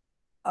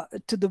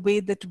to the way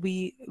that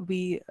we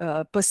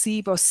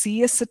perceive or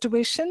see a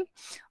situation,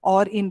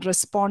 or in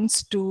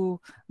response to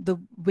the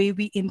way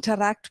we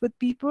interact with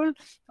people,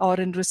 or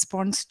in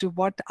response to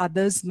what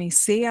others may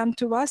say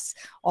unto us,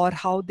 or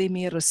how they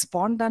may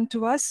respond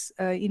unto us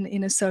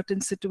in a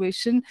certain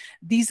situation.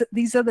 These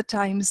are the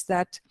times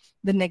that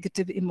the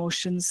negative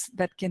emotions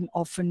that can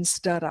often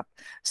stir up.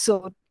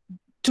 So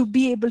to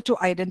be able to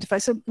identify,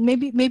 so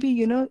maybe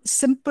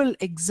simple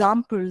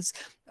examples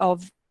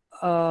of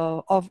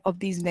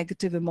these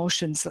negative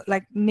emotions,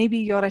 like maybe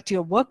you're at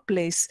your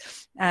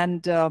workplace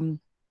and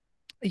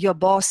your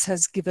boss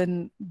has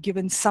given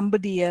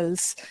somebody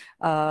else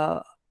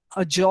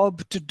a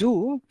job to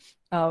do,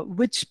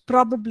 which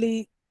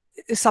probably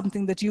is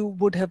something that you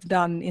would have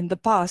done in the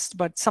past,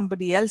 but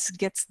somebody else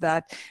gets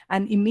that,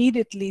 and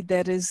immediately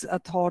there is a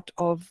thought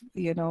of,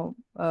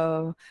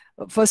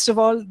 first of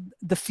all,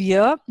 the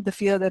fear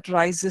that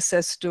rises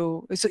as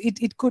to, so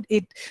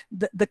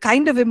the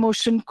kind of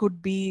emotion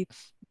could be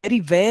very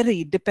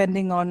varied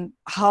depending on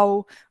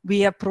how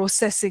we are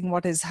processing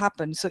what has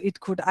happened. So it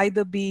could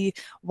either be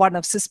one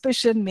of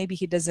suspicion, maybe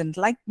he doesn't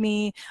like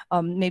me,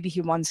 maybe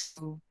he wants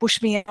to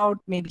push me out,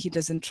 maybe he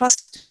doesn't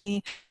trust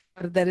me.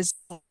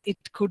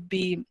 It could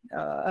be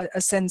a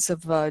sense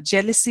of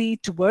jealousy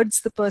towards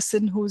the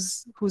person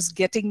who's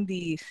getting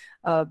the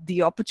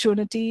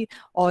opportunity,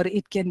 or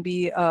it can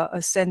be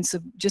a sense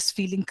of just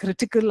feeling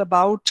critical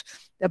about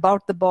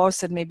the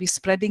boss and maybe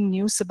spreading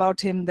news about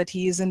him that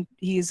he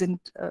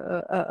isn't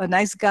a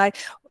nice guy.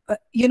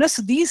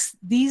 So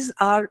these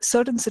are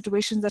certain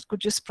situations that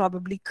could just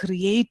probably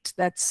create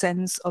that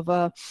sense of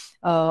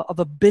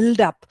a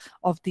buildup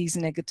of these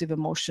negative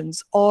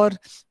emotions. Or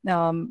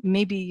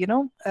maybe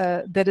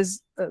there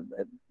is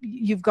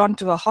you've gone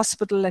to a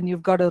hospital and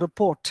you've got a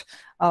report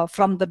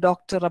from the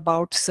doctor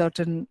about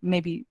certain,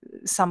 maybe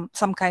some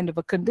kind of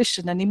a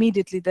condition, and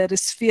immediately there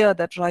is fear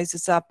that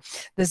rises up,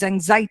 there's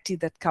anxiety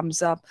that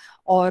comes up,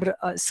 or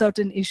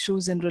certain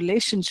issues in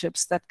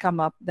relationships that come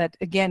up that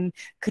again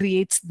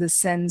creates the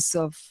sense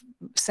of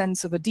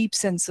a deep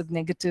sense of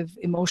negative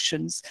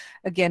emotions,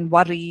 again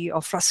worry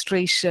or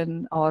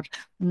frustration or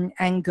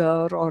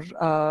anger, or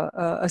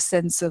a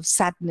sense of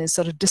sadness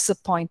or a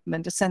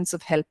disappointment, a sense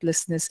of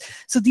helplessness.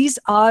 So these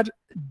are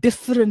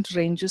different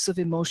ranges of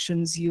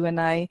emotions you and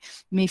I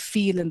may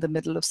feel in the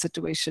middle of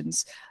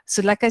situations.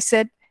 So like I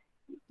said,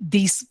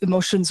 these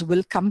emotions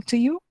will come to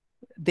you.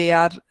 They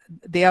are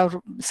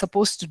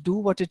supposed to do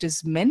what it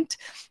is meant,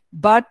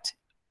 but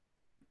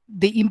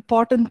the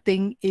important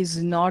thing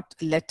is not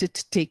let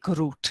it take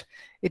root.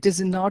 It's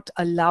not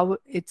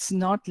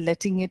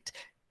letting it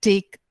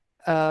take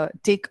a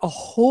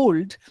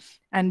hold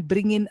and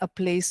bring in a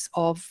place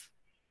of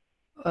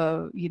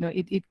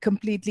it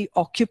completely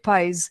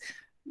occupies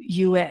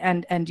you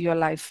and your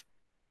life.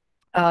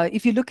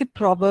 If you look at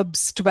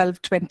Proverbs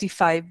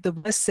 12:25, the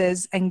verse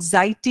says,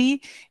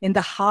 "Anxiety in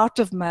the heart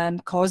of man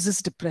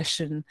causes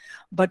depression,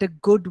 but a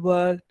good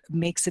word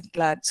makes it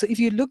glad." So if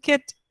you look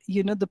at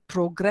the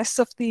progress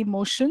of the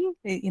emotion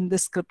in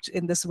this script,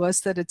 in this verse,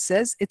 that it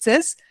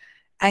says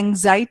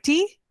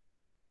anxiety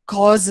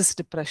causes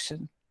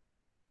depression.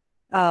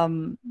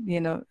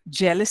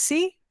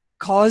 Jealousy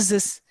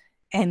causes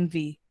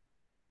envy.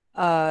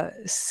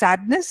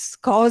 Sadness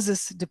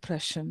causes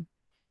depression.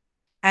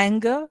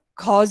 Anger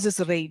causes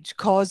rage,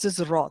 causes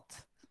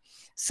wrath.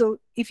 So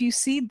if you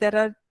see,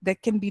 there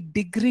can be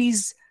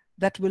degrees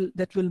that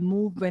will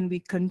move when we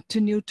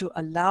continue to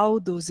allow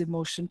those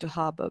emotions to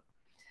harbor.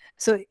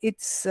 So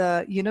it's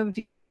if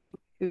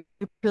you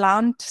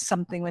plant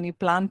something, when you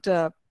plant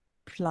a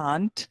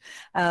plant,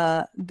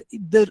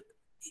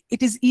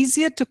 it is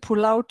easier to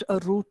pull out a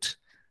root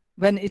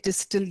when it is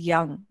still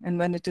young and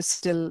when it is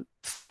still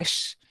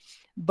fresh.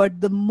 But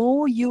the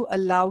more you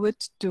allow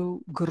it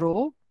to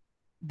grow,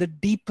 the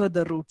deeper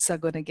the roots are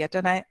going to get.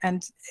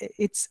 And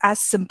it's as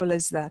simple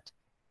as that.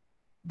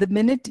 The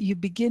minute you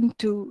begin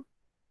to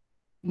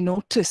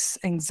notice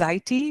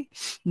anxiety,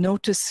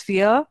 notice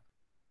fear,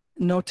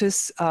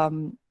 notice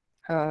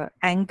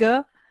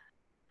anger,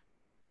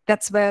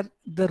 that's where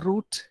the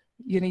root,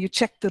 you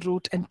check the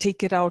root and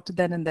take it out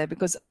then and there,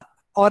 because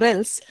or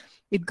else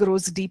it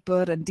grows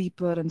deeper and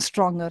deeper and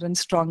stronger,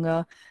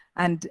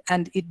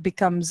 and it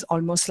becomes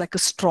almost like a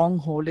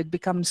stronghold. It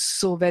becomes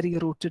so very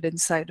rooted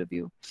inside of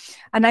you.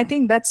 And I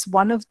think that's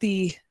one of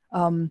the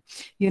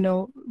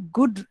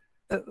good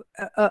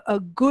a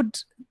good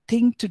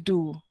thing to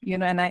do,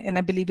 and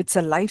I believe it's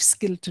a life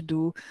skill to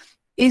do,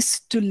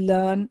 is to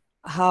learn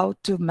how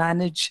to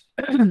manage,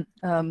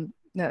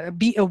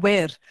 be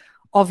aware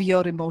of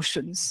your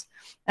emotions.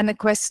 And a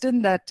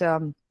question that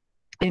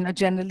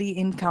generally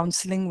in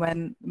counseling,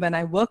 when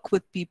I work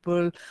with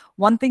people,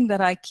 one thing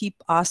that I keep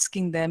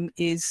asking them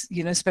is,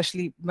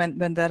 especially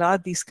when there are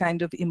these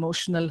kind of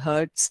emotional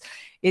hurts,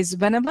 is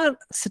whenever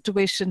a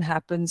situation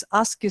happens,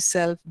 ask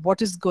yourself,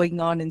 what is going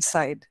on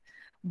inside?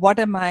 What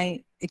am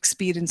I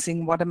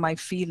experiencing? What am I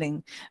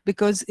feeling?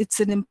 Because it's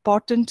an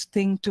important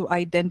thing to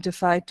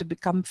identify, to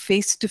become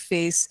face to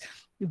face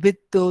with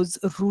those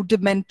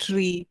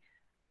rudimentary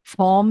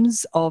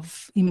forms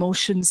of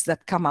emotions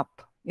that come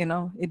up.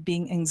 it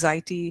being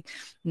anxiety,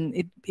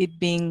 it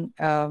being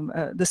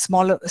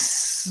the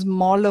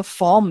smaller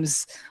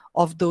forms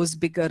of those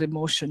bigger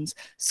emotions.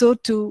 So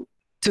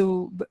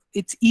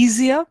it's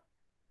easier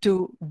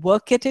to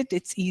work at it.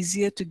 It's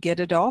easier to get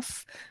it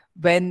off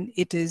when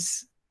it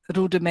is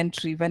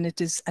rudimentary, when it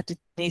is at a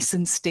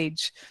nascent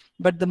stage.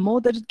 But the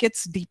more that it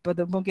gets deeper,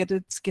 the more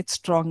it gets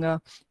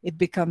stronger, it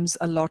becomes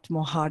a lot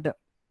more harder.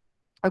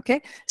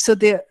 Okay, so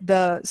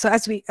so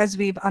as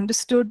we've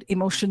understood,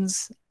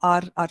 emotions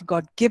are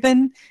God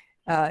given.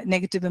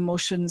 Negative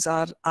emotions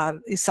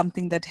is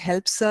something that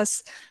helps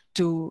us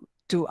to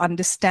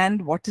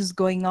understand what is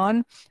going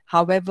on.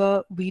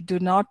 However, we do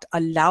not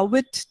allow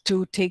it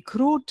to take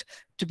root,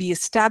 to be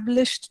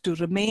established, to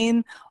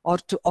remain, or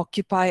to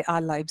occupy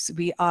our lives.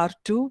 We are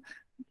to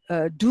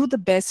do the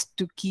best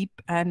to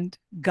keep and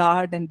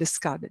guard and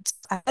discard it.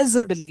 As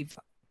a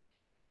believer,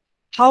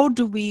 how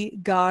do we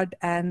guard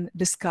and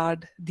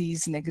discard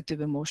these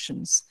negative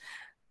emotions?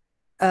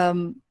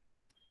 The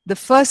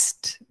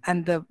first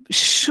and the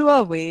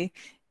sure way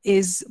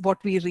is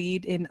what we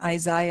read in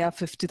Isaiah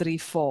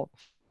 53:4.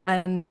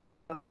 And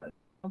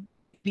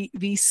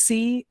we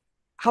see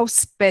how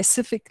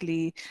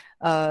specifically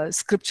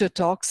scripture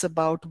talks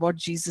about what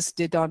Jesus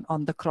did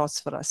on the cross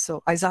for us.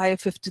 So Isaiah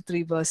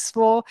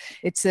 53:4,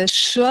 it says,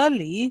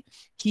 "Surely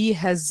he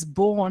has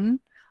borne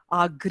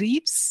our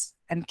griefs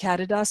and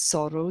carried our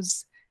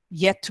sorrows,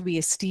 yet we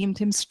esteemed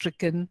him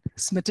stricken,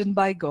 smitten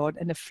by God,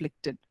 and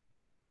afflicted."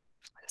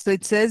 So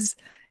it says,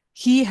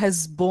 he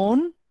has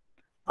borne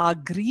our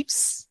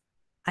griefs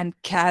and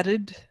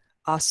carried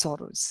our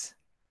sorrows.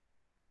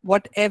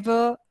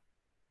 Whatever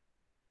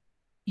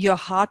your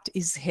heart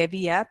is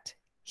heavy at,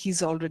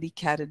 he's already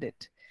carried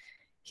it.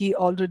 He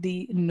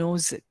already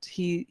knows it.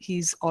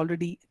 He's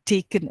already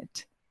taken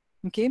it.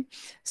 Okay,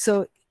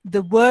 so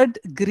the word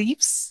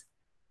griefs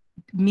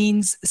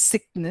means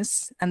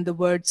sickness, and the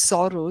word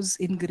sorrows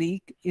in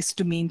Greek is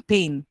to mean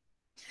pain.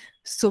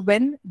 So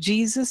when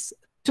Jesus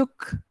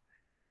took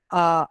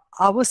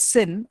our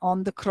sin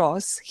on the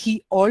cross,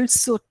 he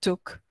also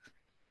took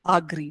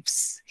our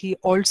griefs. He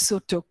also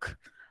took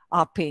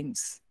our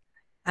pains.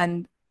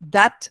 And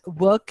that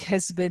work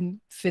has been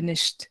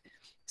finished.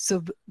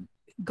 So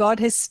God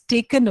has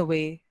taken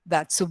away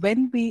that. So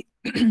when we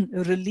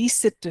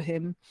release it to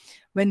him,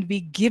 when we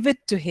give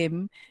it to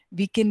him,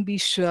 we can be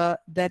sure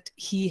that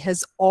he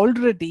has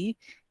already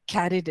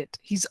carried it.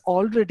 He's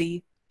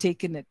already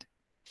taken it.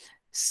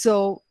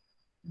 So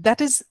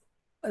that's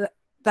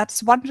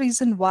one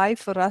reason why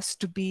for us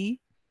to be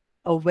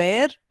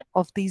aware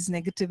of these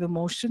negative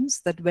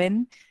emotions, that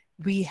when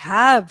we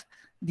have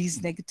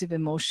these negative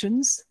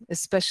emotions,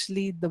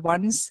 especially the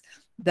ones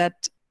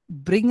that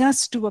bring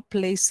us to a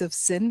place of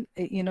sin,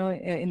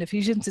 in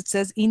Ephesians it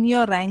says, "In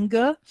your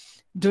anger,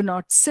 do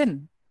not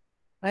sin."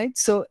 Right?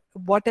 So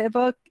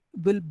whatever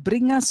will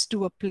bring us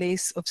to a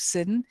place of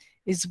sin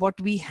is what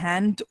we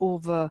hand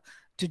over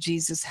to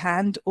Jesus,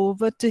 hand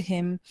over to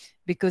him,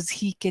 because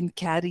he can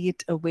carry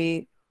it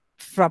away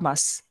from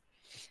us.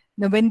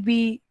 Now, when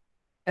we,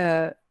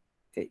 and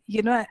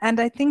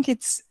I think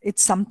it's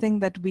something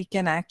that we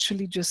can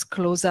actually just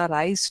close our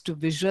eyes to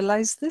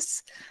visualize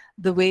this,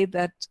 the way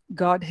that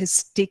God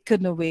has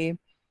taken away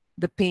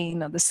the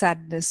pain or the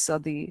sadness or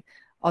the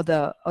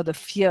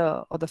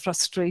fear or the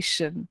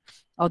frustration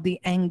or the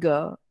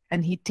anger,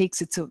 and he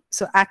takes it.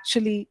 So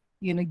actually,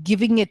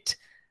 giving it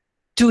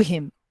to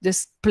him,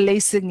 just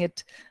placing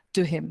it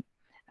to him.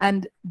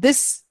 And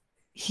this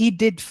he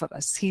did for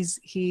us.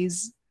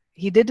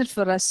 He did it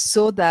for us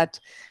so that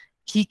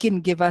he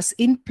can give us,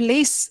 in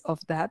place of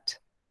that,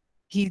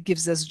 he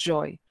gives us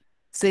joy.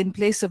 So in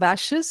place of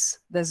ashes,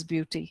 there's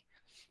beauty.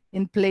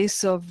 In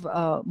place of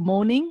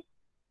mourning,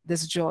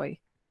 there's joy.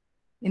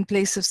 In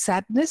place of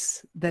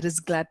sadness, there is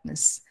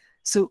gladness.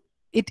 So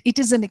it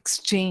is an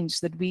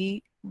exchange that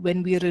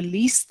when we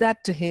release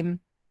that to him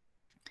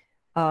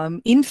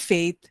in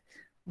faith,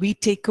 we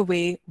take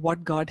away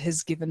what God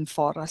has given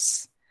for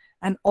us.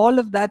 And all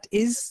of that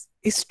is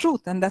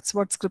truth. And that's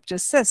what scripture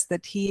says,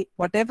 that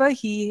whatever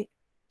he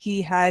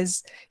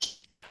has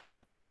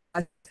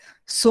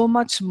so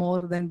much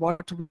more than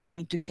what we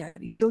need to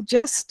carry. So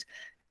just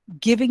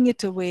giving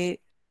it away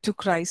to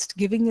Christ,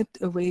 giving it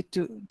away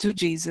to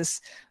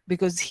Jesus,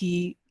 because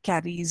he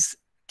carries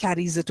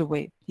it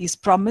away. He's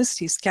promised,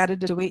 he's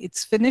carried it away,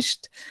 it's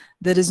finished.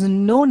 There is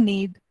no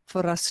need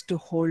for us to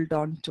hold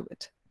on to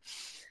it.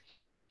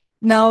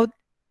 Now,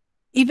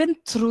 even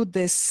through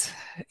this,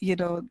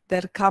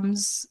 there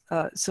comes,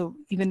 so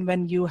even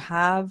when you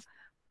have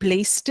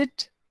placed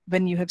it,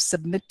 when you have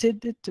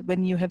submitted it,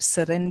 when you have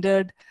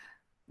surrendered,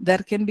 there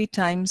can be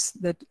times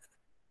that,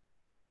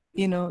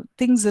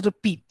 things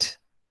repeat.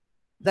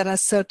 There are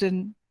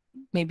certain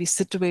maybe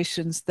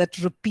situations that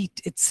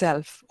repeat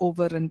itself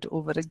over and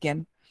over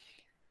again.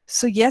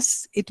 So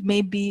yes, it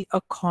may be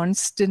a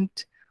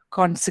constant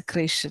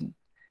consecration,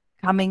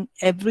 coming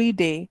every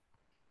day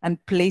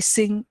and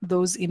placing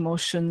those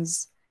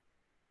emotions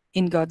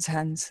in God's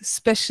hands,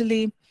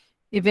 especially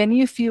if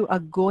any of you are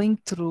going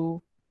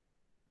through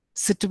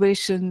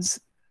situations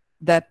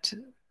that,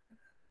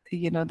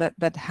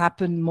 that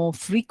happen more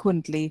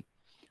frequently,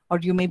 or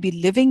you may be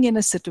living in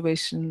a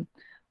situation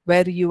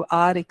where you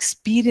are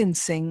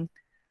experiencing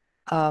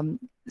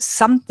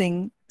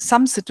some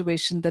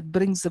situation that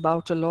brings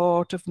about a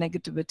lot of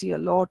negativity, a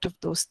lot of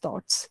those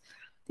thoughts.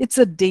 It's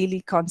a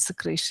daily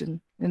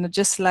consecration,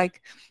 just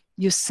like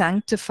you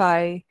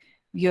sanctify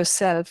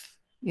yourself,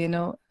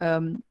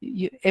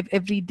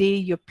 every day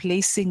you're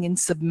placing in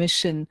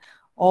submission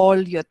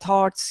all your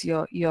thoughts,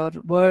 your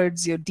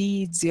words, your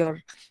deeds,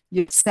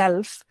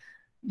 yourself.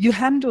 You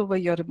hand over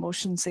your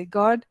emotions, say,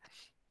 God,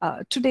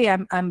 today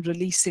I'm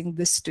releasing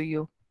this to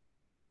you,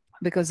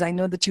 because I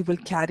know that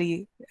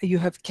you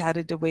have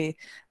carried away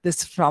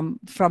this from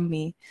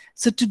me.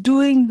 So to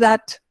doing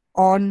that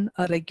on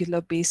a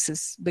regular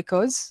basis,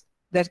 because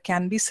there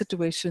can be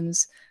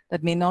situations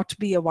that may not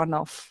be a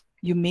one-off.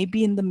 You may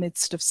be in the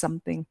midst of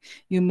something.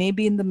 You may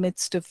be in the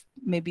midst of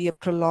maybe a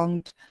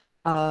prolonged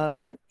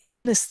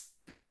illness.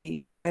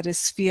 There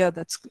is fear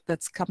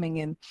that's coming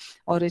in,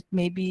 or it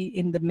may be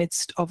in the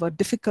midst of a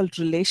difficult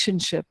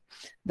relationship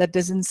that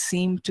doesn't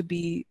seem to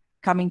be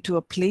coming to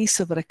a place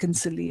of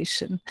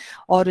reconciliation,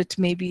 or it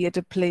may be at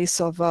a place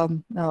of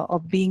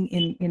being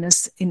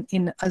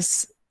in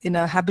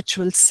a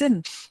habitual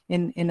sin,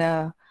 in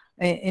a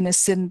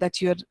sin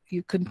that you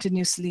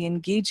continuously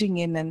engaging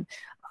in, and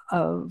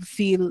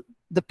feel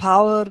the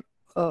power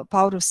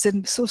of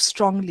sin so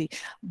strongly.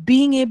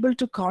 Being able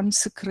to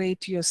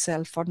consecrate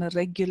yourself on a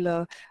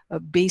regular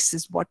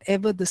basis,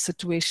 whatever the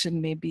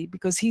situation may be,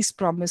 because He's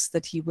promised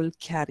that He will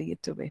carry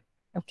it away.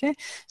 Okay,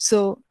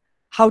 so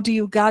how do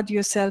you guard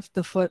yourself?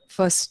 The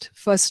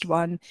first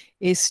one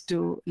is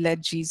to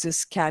let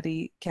Jesus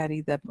carry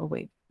them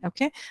away.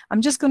 Okay,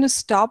 I'm just going to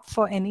stop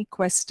for any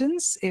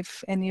questions.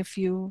 If any of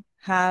you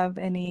have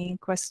any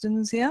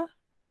questions here.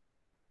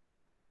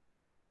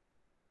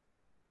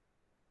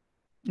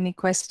 Any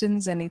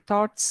questions, any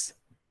thoughts?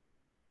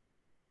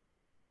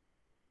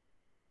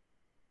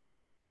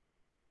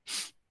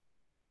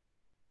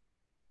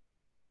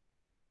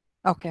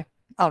 Okay,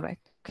 all right.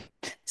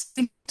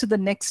 Speak to the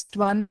next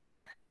one.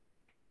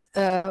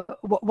 How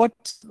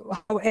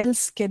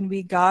else can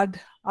we guard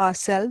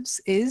ourselves?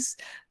 Is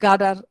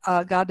guard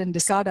and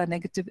discard our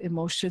negative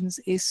emotions,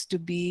 is to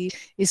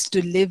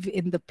live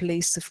in the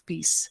place of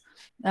peace.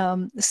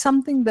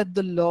 Something that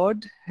the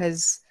Lord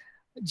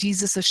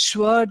Jesus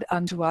assured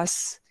unto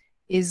us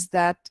is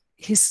that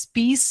His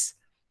peace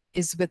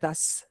is with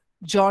us.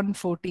 John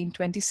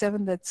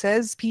 14:27, that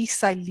says,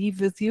 "Peace I leave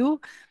with you,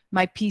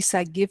 my peace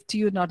I give to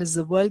you, not as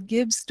the world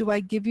gives do I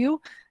give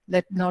you.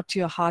 Let not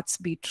your hearts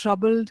be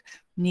troubled,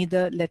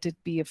 neither let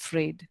it be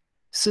afraid."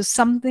 So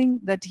something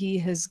that He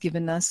has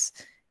given us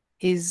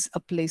is a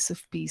place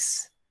of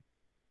peace.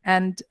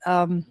 And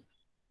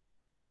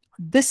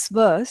this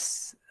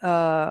verse,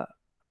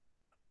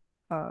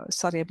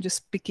 sorry, I'm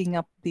just picking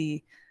up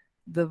the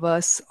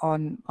verse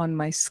on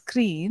my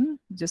screen.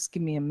 Just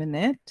give me a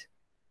minute.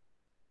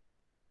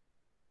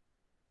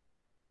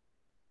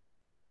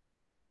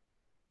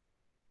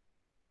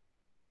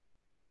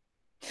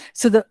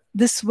 So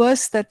this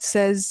verse that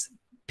says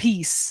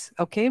peace,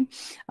 okay,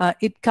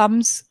 it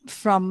comes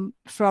from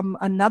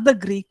another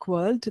Greek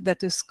word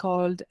that is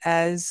called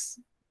as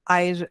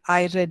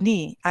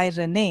irene,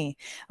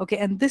 okay,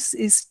 and this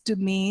is to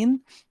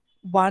mean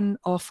one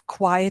of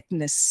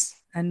quietness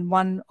and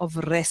one of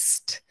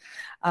rest,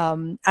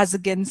 as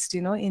against,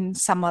 in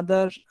some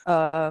other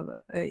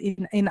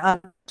in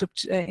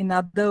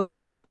other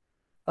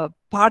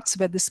parts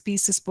where this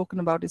peace is spoken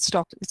about, it's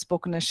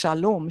spoken as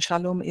shalom.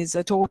 Shalom is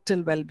a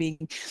total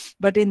well-being,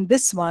 but in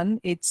this one,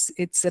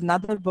 it's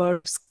another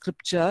word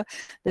scripture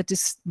that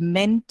is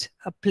meant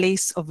a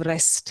place of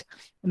rest,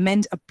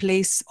 meant a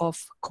place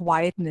of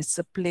quietness,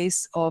 a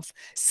place of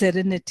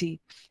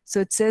serenity. So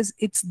it says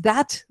it's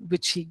that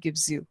which He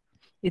gives you.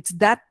 It's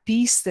that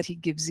peace that He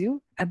gives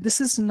you. And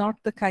this is not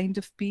the kind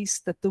of peace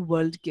that the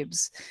world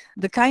gives.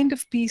 The kind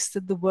of peace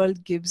that the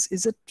world gives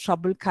is a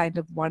troubled kind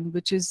of one,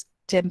 which is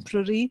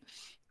temporary,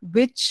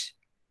 which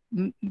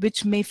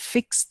may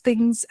fix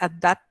things at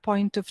that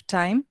point of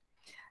time,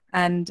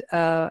 and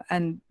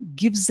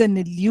gives an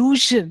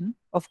illusion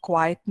of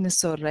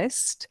quietness or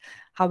rest.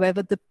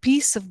 However, the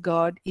peace of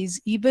God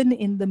is even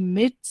in the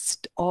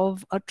midst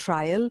of a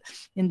trial,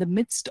 in the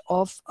midst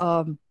of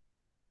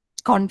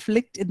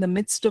conflict, in the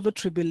midst of a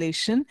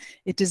tribulation.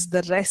 It is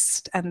the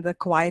rest and the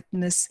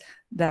quietness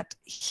that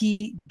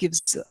He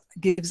gives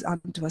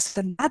unto us,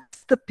 and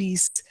that's the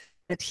peace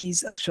that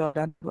He's assured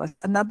unto us.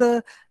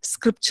 Another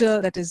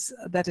scripture that is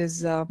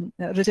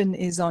written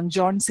is on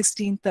John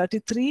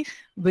 16:33,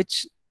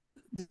 which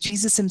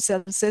Jesus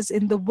Himself says,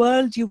 "In the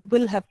world you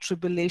will have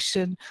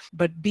tribulation,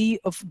 but be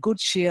of good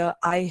cheer.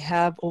 I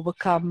have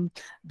overcome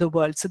the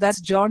world." So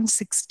that's John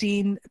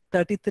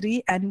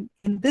 16:33, and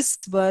in this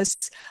verse,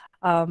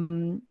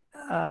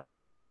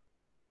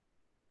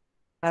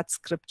 that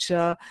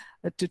scripture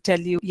to tell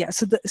you, yeah.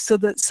 So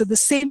the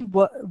same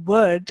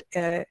word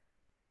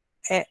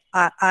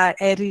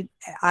irene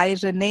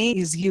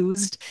is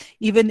used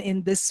even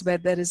in this, where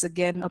there is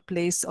again a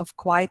place of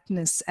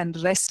quietness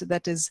and rest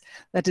that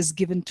is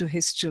given to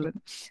his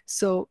children.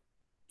 So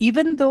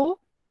even though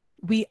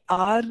we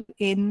are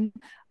in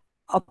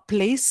a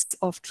place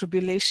of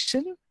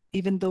tribulation,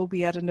 even though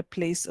we are in a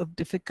place of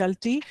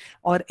difficulty,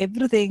 or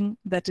everything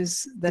that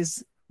is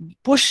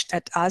pushed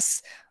at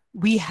us,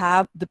 we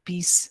have the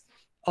peace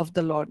of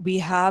the Lord. We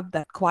have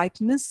that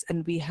quietness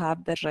and we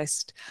have that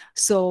rest.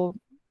 So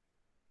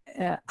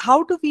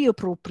how do we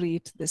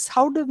appropriate this?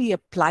 How do we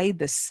apply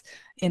this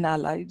in our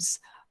lives?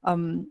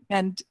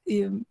 And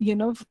you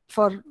know,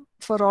 for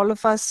all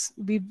of us,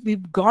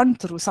 we've gone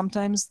through,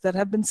 sometimes there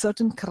have been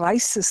certain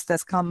crises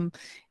that's come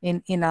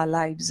in our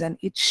lives, and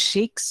it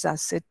shakes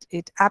us.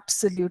 It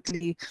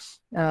absolutely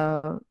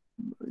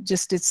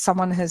just, it's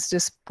someone has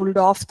just pulled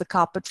off the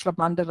carpet from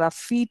under our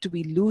feet.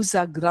 We lose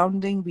our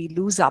grounding, we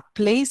lose our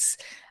place,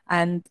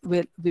 and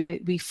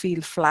we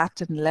feel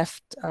flat and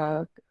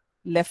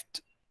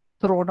left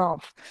thrown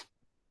off.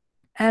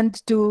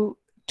 And to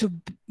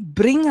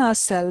bring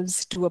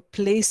ourselves to a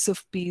place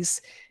of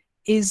peace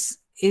is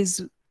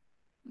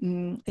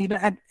you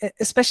know,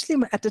 especially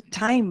at a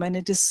time when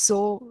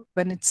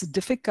it's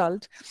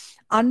difficult,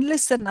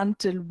 unless and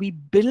until we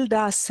build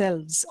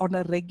ourselves on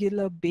a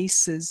regular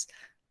basis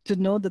to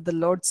know that the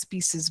Lord's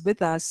peace is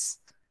with us,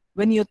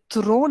 when you're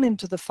thrown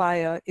into the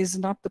fire is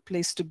not the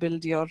place to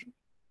build your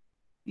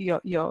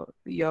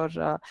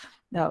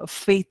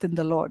faith in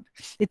the Lord.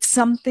 It's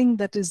something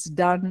that is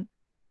done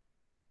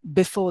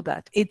before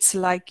that. It's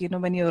like, you know,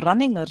 when you're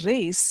running a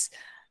race,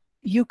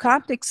 you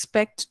can't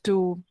expect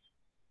to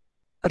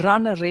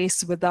run a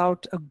race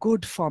without a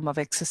good form of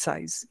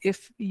exercise.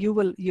 If you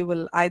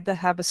will either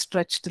have a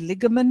stretched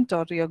ligament,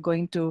 or you're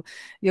going to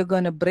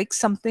break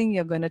something,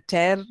 you're going to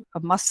tear a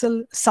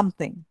muscle,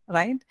 something,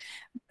 right?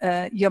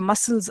 Your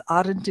muscles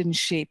aren't in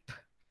shape.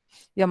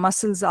 Your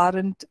muscles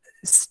aren't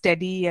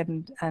steady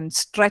and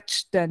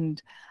stretched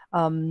and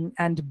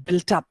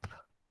built up,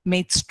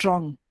 made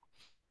strong.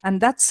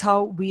 And that's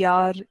how we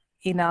are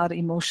in our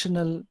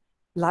emotional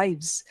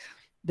lives.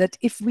 That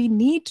if we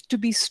need to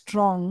be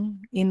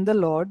strong in the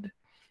Lord,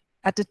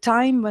 at a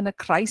time when a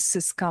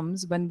crisis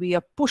comes, when we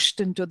are pushed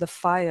into the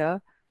fire,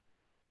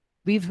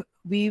 we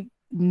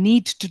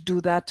need to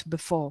do that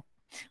before.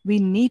 We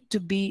need to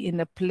be in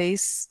a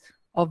place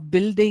of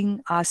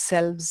building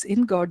ourselves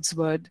in God's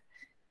word,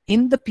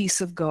 in the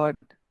peace of God,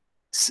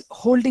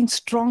 holding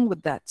strong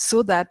with that,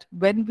 so that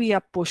when we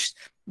are pushed,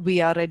 we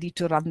are ready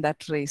to run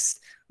that race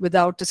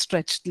without a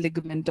stretched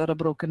ligament or a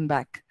broken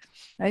back.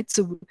 Right?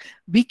 So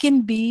we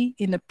can be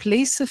in a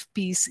place of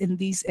peace in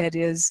these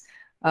areas,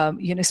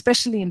 you know,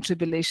 especially in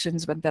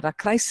tribulations, when there are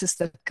crises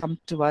that come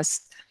to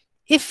us.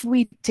 If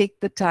we take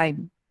the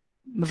time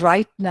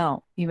right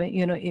now, even,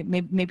 you know,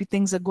 maybe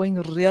things are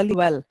going really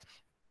well.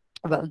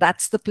 Well,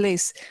 that's the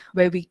place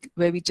where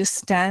we just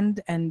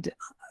stand and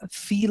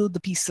feel the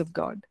peace of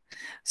God.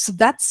 So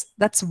that's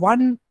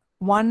one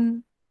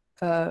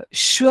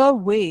sure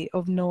way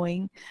of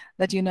knowing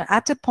that, you know,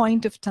 at a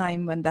point of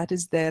time when that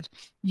is there,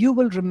 you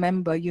will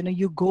remember, you know,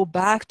 you go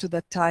back to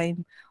the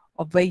time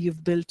of where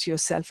you've built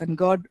yourself, and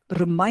God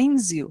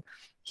reminds you.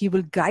 He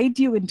will guide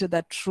you into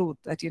that truth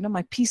that, you know,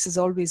 my peace has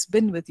always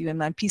been with you, and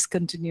my peace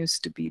continues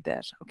to be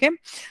there. Okay,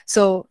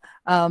 so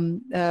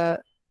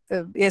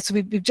yes,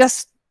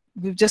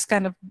 we've just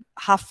kind of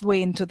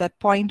halfway into that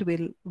point.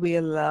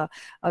 We'll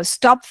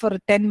stop for a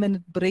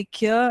 10-minute break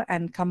here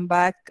and come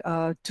back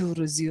to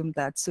resume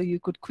that. So you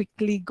could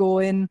quickly go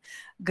in,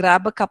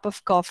 grab a cup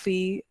of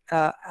coffee,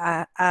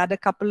 add a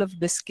couple of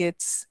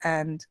biscuits,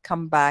 and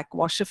come back,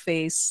 wash your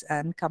face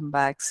and come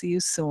back. See you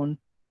soon.